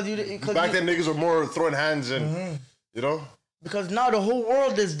 Because back then niggas were more throwing hands and you know. Because now the whole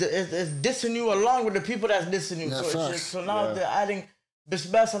world is dissing you along with the people that's dissing you. Yeah, so now they're adding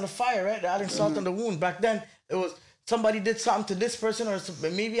bisbas on the fire, right? They're adding salt on the wound. Back then it was somebody did something to this person, or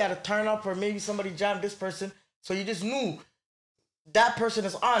maybe had a turn up, or maybe somebody jammed this person. So you just knew that person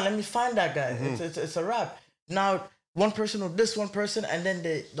is on. Let me find that guy. It's a wrap. Now one person would diss one person, and then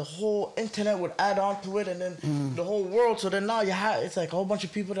the whole internet would add on to it, and then the whole world. So then now it's like a whole bunch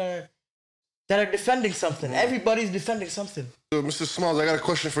of people that are defending something. Everybody's defending something. So, Mr. Smalls, I got a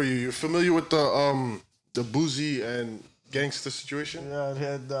question for you. You're familiar with the Boozy and gangster situation?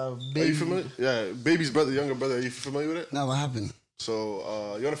 Yeah, Baby. Are you familiar? Yeah, Baby's brother, younger brother. Are you familiar with it? No, what happened?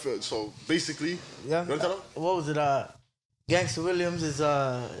 So so basically, yeah. You wanna tell him? What was it? Gangster Williams is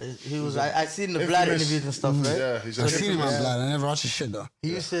he was I seen the Vlad interviews and stuff, right? Yeah, he's I seen him on Vlad. I never watched his shit though.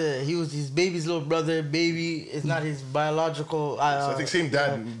 He was his baby's little brother. Baby is not his biological. So I think same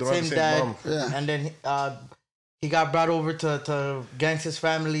dad, same dad. Mom. Yeah. And then he got brought over to Gangster's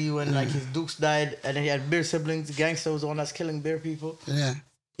family when like his Dukes died, and then he had Bear siblings. Gangster was the one that's killing Bear people. Yeah.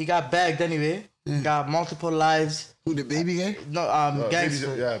 He got bagged anyway. Got multiple lives. Who, the Baby guy? No,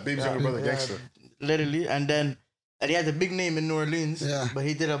 Gangster. Baby's younger brother, Gangster. Literally, and he has a big name in New Orleans. Yeah. But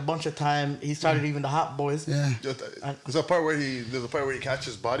he did a bunch of time. He started even the Hot Boys. Yeah. There's a part where he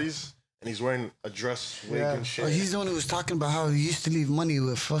catches bodies and he's wearing a dress, wig and shit. Oh, he's the one who was talking about how he used to leave money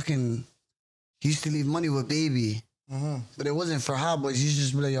with Baby. But it wasn't for Hot Boys. He used to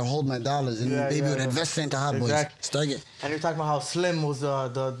just be like, yo, hold my dollars. And Baby would invest it into Hot Boys. Start it. And you're talking about how Slim was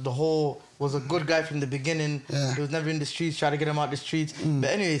was a good guy from the beginning. Yeah. He was never in the streets, try to get him out the streets.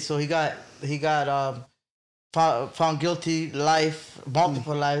 But anyway, so he got found guilty,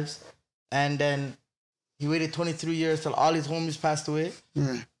 multiple lives, and then he waited 23 years till all his homies passed away,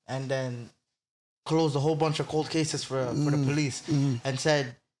 and then closed a whole bunch of cold cases for the police, and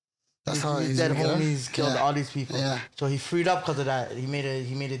said that's how his dead homies killed all these people. Yeah. So he freed up because of that. He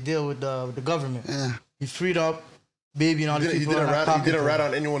made a deal with the government. Yeah. He freed up Baby and all these people. He didn't rat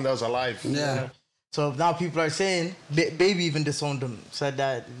on anyone that was alive. Yeah. So now people are saying Baby even disowned him, said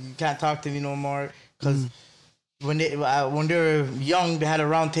that you can't talk to me no more because. When they were young, they had a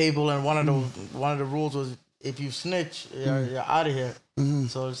round table, and one of the rules was if you snitch, you're out of here.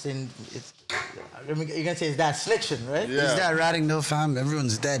 So you're gonna say it's that snitching, right? Yeah. Is that ratting no fam?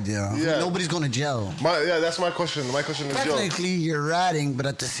 Everyone's dead, yo. Yeah. Nobody's going to jail. That's my question. My question is, technically you're ratting, but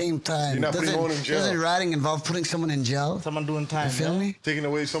at the same time, you're not putting someone in jail. Doesn't ratting involve putting someone in jail? Someone doing time. You feel me? Taking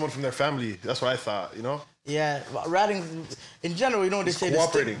away someone from their family. That's what I thought. You know. Yeah, ratting in general, they say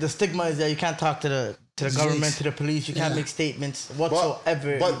the stigma is that you can't talk to the government, to the police. You can't make statements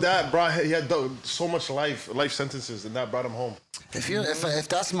whatsoever. But that he had so much life sentences, and that brought him home. If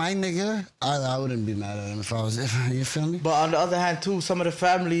that's my nigga, I wouldn't be mad at him if you feel me. But on the other hand, too, some of the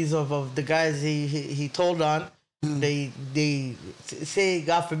families of the guys he told on, they say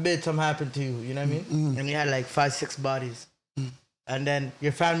God forbid something happened to you. You know what I mean? And you had like 5-6 bodies, and then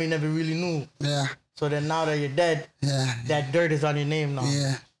your family never really knew. Yeah. So then now that you're dead, that dirt is on your name now.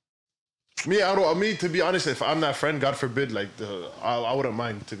 Yeah. Me, to be honest, if I'm that friend, God forbid, like I wouldn't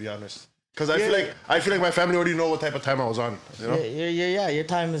mind, to be honest. Because I feel like my family already know what type of time I was on. You know? Yeah. Your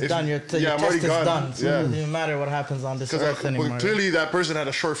time is done. Your test is done. So it doesn't matter what happens on this earth anymore. Clearly, that person had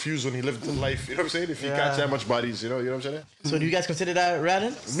a short fuse when he lived life. You know what I'm saying? If you catch that much bodies, you know what I'm saying? So do you guys consider that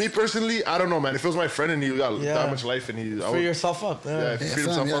ratting? Me personally, I don't know, man. If it was my friend and he got that much life and he free yourself up.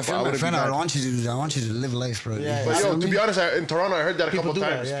 If I want you to do that. I want you to live life, bro. Yeah. But to be honest, in Toronto, I heard that a couple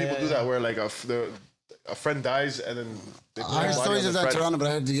times. People do that where like a friend dies and then I heard stories of that in Toronto, but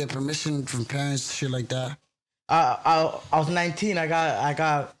I had to get permission from parents, shit like that. I was 19. I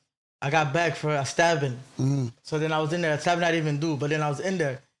got back for a stabbing. So then I was in there. A stabbing I didn't even do, but then I was in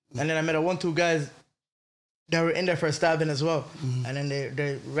there, and then I met 1-2 guys that were in there for a stabbing as well. And then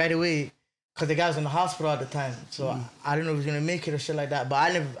they right away because the guy was in the hospital at the time. So I didn't know if he was going to make it or shit like that. But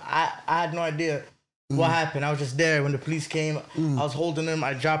I had no idea what happened. I was just there when the police came. I was holding him.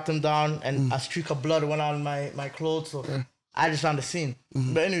 I dropped him down and a streak of blood went on my clothes. So I just found the scene.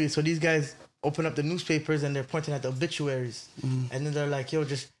 But anyway, so these guys open up the newspapers and they're pointing at the obituaries. And then they're like, yo,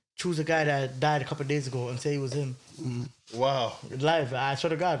 just choose a guy that died a couple of days ago and say he was him. Wow. Live. I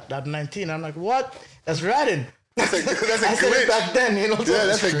swear to God, I'm 19. I'm like, what? That's ratting. That's a I said it glitch. back then, you know. Yeah,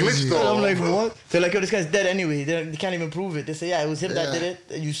 that's a glitch though. I'm like, what? They're like, yo, this guy's dead anyway. They can't even prove it. They say, yeah, it was him that did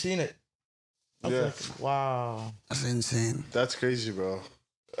it. You've seen it. I was like, wow. That's insane. That's crazy, bro.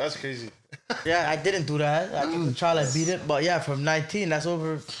 That's crazy. Yeah, I didn't do that. I took the trial, I beat it. But yeah, from 19, that's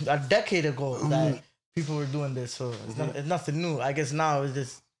over a decade ago that people were doing this. So it's nothing new. I guess now it's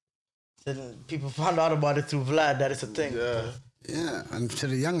just people found out about it through Vlad that it's a thing. Yeah. Yeah, and to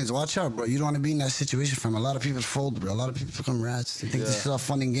the youngins, watch out, bro. You don't want to be in that situation, fam. A lot of people fold, bro. A lot of people become rats. They think this is all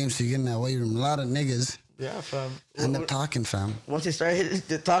fun and games, so you get in that way room. A lot of niggas fam. end up talking, fam. Once you start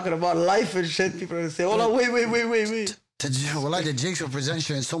talking about life and shit, people are gonna say, hold on, wait. Well, like the Jakes will present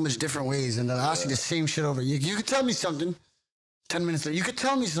you in so much different ways, and they'll ask you the same shit over. You could tell me something. 10 minutes later, you could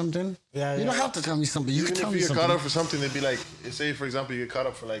tell me something. You don't have to tell me something. You Even could tell if me you get something. caught up for something, they'd be like, say for example, you get caught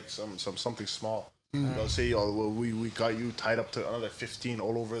up for like something small. They'll say, "Oh, well, we got you tied up to another 15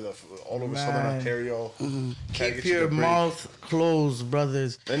 all over Southern Ontario." Keep your mouth closed,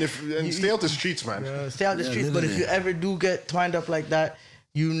 brothers. And stay out the streets, man. Stay out the streets. But if you ever do get twined up like that,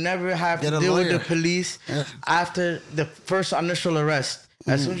 you never have to deal with the police after the first initial arrest.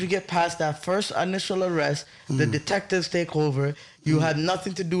 As soon as you get past that first initial arrest, the detectives take over. You have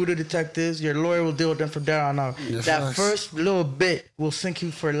nothing to do with the detectives. Your lawyer will deal with them from there on out. That first little bit will sink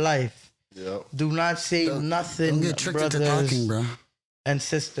you for life. Yep. Do not say nothing, Don't get tricked brothers into talking, bro. and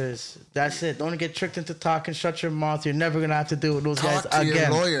sisters. That's it. Don't get tricked into talking. Shut your mouth. You're never gonna have to deal with those guys Talk to again.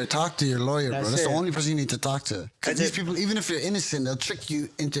 your lawyer. Talk to your lawyer, bro. That's the it. only person you need to talk to. Because these people, even if you're innocent, they'll trick you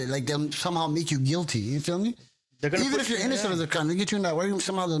into, like, they'll somehow make you guilty. You feel me? Even if you're innocent of the crime, they get you in that way,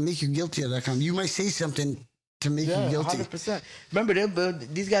 somehow they'll make you guilty of that crime. You might say something to make you guilty. 100%. Remember,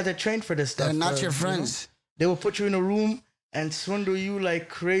 these guys are trained for this stuff. They're not your friends. They will put you in a room and swindle you like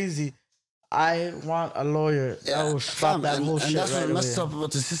crazy. I want a lawyer that will stop that bullshit. And that's right what messed away. up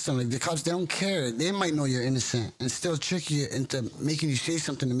about the system. Like, the cops, they don't care. They might know you're innocent and still trick you into making you say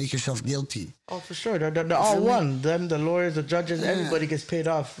something to make yourself guilty. Oh, for sure. They're all one. Them, the lawyers, the judges, everybody gets paid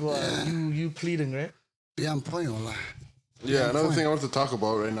off. You pleading, right? Yeah, I'm playing all that. Yeah, another thing I want to talk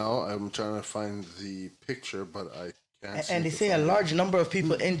about right now, I'm trying to find the picture, but I can't see And they say a large number of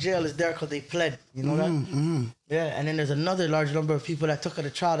people in jail is there because they pled. You know that? Yeah, and then there's another large number of people that took at a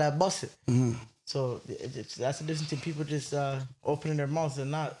trial that busted. So that's the difference between people just opening their mouths and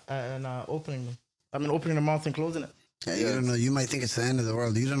not opening them. I mean, opening their mouth and closing it. Yeah, you don't know. You might think it's the end of the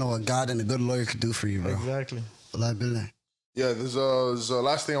world. You don't know what God and a good lawyer could do for you, bro. Exactly. Liability. Yeah, there's a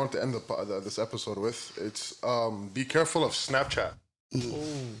last thing I want to end this episode with. It's be careful of Snapchat.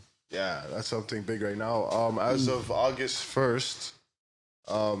 Yeah, that's something big right now. As of August 1st,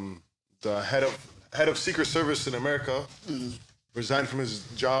 the head of Secret Service in America resigned from his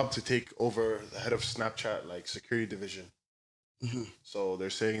job to take over the head of Snapchat security division. So they're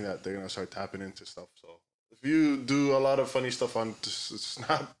saying that they're gonna start tapping into stuff. So if you do a lot of funny stuff on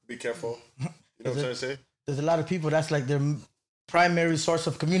Snap, be careful. You know what I'm trying to say? There's a lot of people that's like their primary source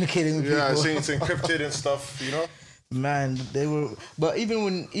of communicating with people. Yeah, saying it's encrypted and stuff, you know? Man, they were... But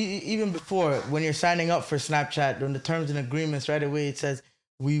even before, when you're signing up for Snapchat, on the terms and agreements, right away it says,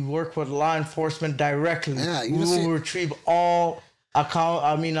 we work with law enforcement directly. Yeah, we will retrieve all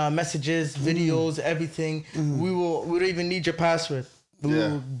messages, videos, everything. We don't even need your password.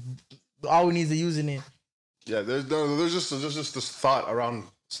 All we need is a username. Yeah, there's just this thought around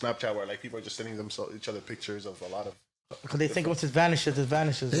Snapchat where people are just sending each other pictures of a lot of. Because they think once it vanishes, it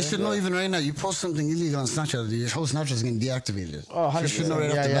vanishes. They should know even right now. You post something illegal on Snapchat, your whole Snapchat is getting deactivated. Oh, 100%. You should know right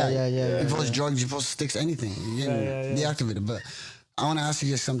off the bat. Yeah. You post drugs, you post sticks, anything. You're getting deactivated. But I want to ask you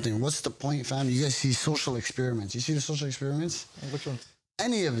guys something. What's the point, fam? You guys see social experiments. You see the social experiments? Which ones?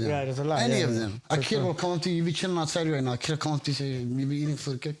 Any of them. Yeah, there's a lot. Any of them. A kid will come up to you. You be chilling outside right now. A kid will come up to you and say, you be eating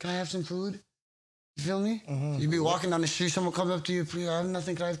food. Can I have some food? You feel me? You be walking down the street. Someone comes up to you. Please, I have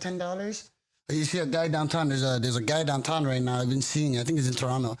nothing. Can I have $10? Or you see a guy downtown. There's a guy downtown right now. I've been seeing. I think he's in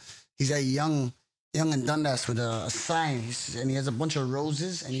Toronto. He's a young and Dundas with a sign. And he has a bunch of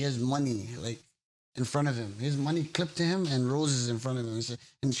roses and he has money in front of him. His money clipped to him and roses in front of him.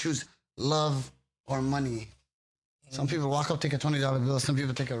 And choose love or money. Some people walk up, take a $20 bill. Some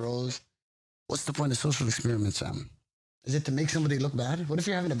people take a rose. What's the point of social experiments, Sam? Is it to make somebody look bad? What if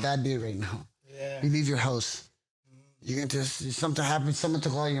you're having a bad day right now? Yeah. You leave your house. You can just, something happens, someone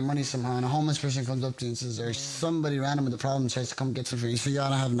took all your money somehow, and a homeless person comes up to you and says, or somebody random with a problem tries to come get something. You say, yo, I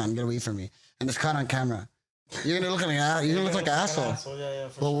don't have none, get away from me. And it's caught on camera. You're gonna look like an asshole.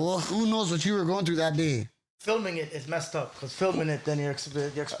 But who knows what you were going through that day? Filming it is messed up, because filming it, then you're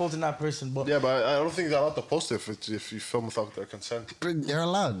exposing that person. But yeah, but I don't think they're allowed to post it if you film without their consent. They're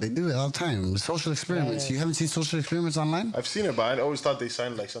allowed. They do it all the time. Social experiments. You haven't seen social experiments online? I've seen it, but I always thought they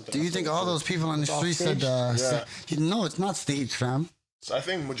signed like something. Do you think all those people on the street said, no, it's not staged, fam. So I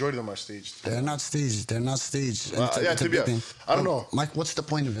think majority of them are staged. They're not staged. They're not staged. To be honest, I don't know. Mike, what's the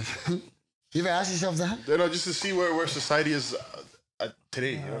point of it? You ever ask yourself that? No, just to see where society is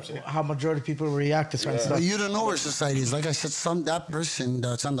today. You know what I'm saying? How majority of people react to certain stuff. You don't know where society is. Like I said, that person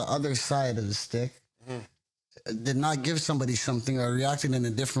that's on the other side of the stick did not give somebody something or reacted in a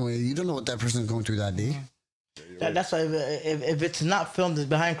different way. You don't know what that person's going through that day. That's why if it's not filmed, it's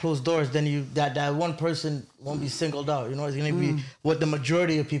behind closed doors, then that one person won't be singled out. You know, it's gonna be what the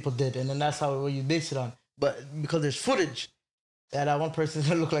majority of people did, and then that's how you base it on. But because there's footage, that one person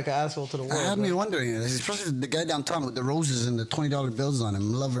doesn't look like an asshole to the world. I had me wondering, especially the guy downtown with the roses and the $20 bills on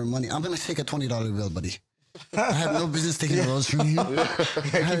him, love her money. I'm gonna take a $20 bill, buddy. I have no business taking a rose from you.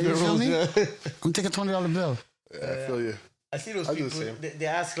 You feel me? I'm taking a $20 bill. Yeah, I feel you. I see those people. They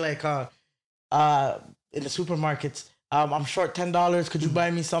ask like, in the supermarkets, I'm short $10. Could you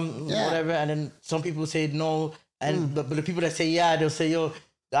buy me some whatever? And then some people say no, and but the people that say yeah, they'll say, yo,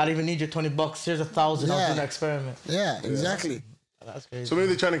 I don't even need your $20. Here's $1,000. I'll do the experiment. Yeah, exactly. That's crazy. So maybe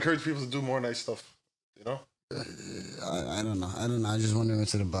they're trying to encourage people to do more nice stuff. You know? I don't know. I just wondering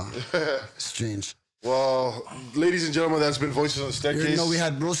what's it about. Strange. Well, ladies and gentlemen, that's been Voices on the Staircase. You know, we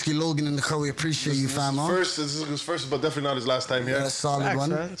had Broski Logan in the car. We appreciate you, fam. This is his first, but definitely not his last time here. Yeah, a solid one.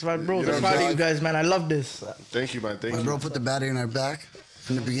 That's my bro. That's why you guys, man. I love this. Thank you, man. Thank you. Bro put the battery in our back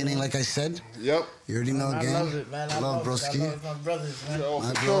from the beginning, like I said. Yep. You already know, gang. I love it, man. I love Broski. I love my brothers, man.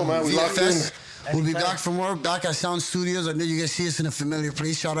 For sure, man. We locked in. We'll be back for more. Back at Sound Studios. I know you guys see us in a familiar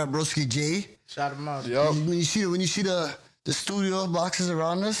place. Shout out Broski J. Shout him out. Yep. When you see the studio boxes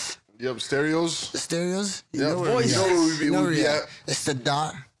around us. Yep. Stereos. The stereos. You know where we at. It's the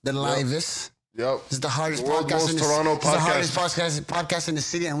dot. The livest. Yep. It's the hardest World podcast. Most Toronto It's the hardest podcast in the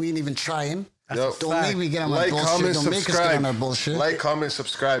city, and we ain't even trying. Yep. Don't make me get on my bullshit. Comment, Don't make us get on our bullshit. Like, comment,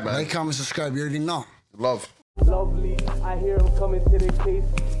 subscribe, man. Like, comment, subscribe. You already know. Love. Lovely, I hear him coming to the case.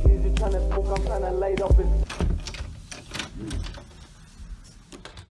 He's just trying to smoke, I'm trying to light up his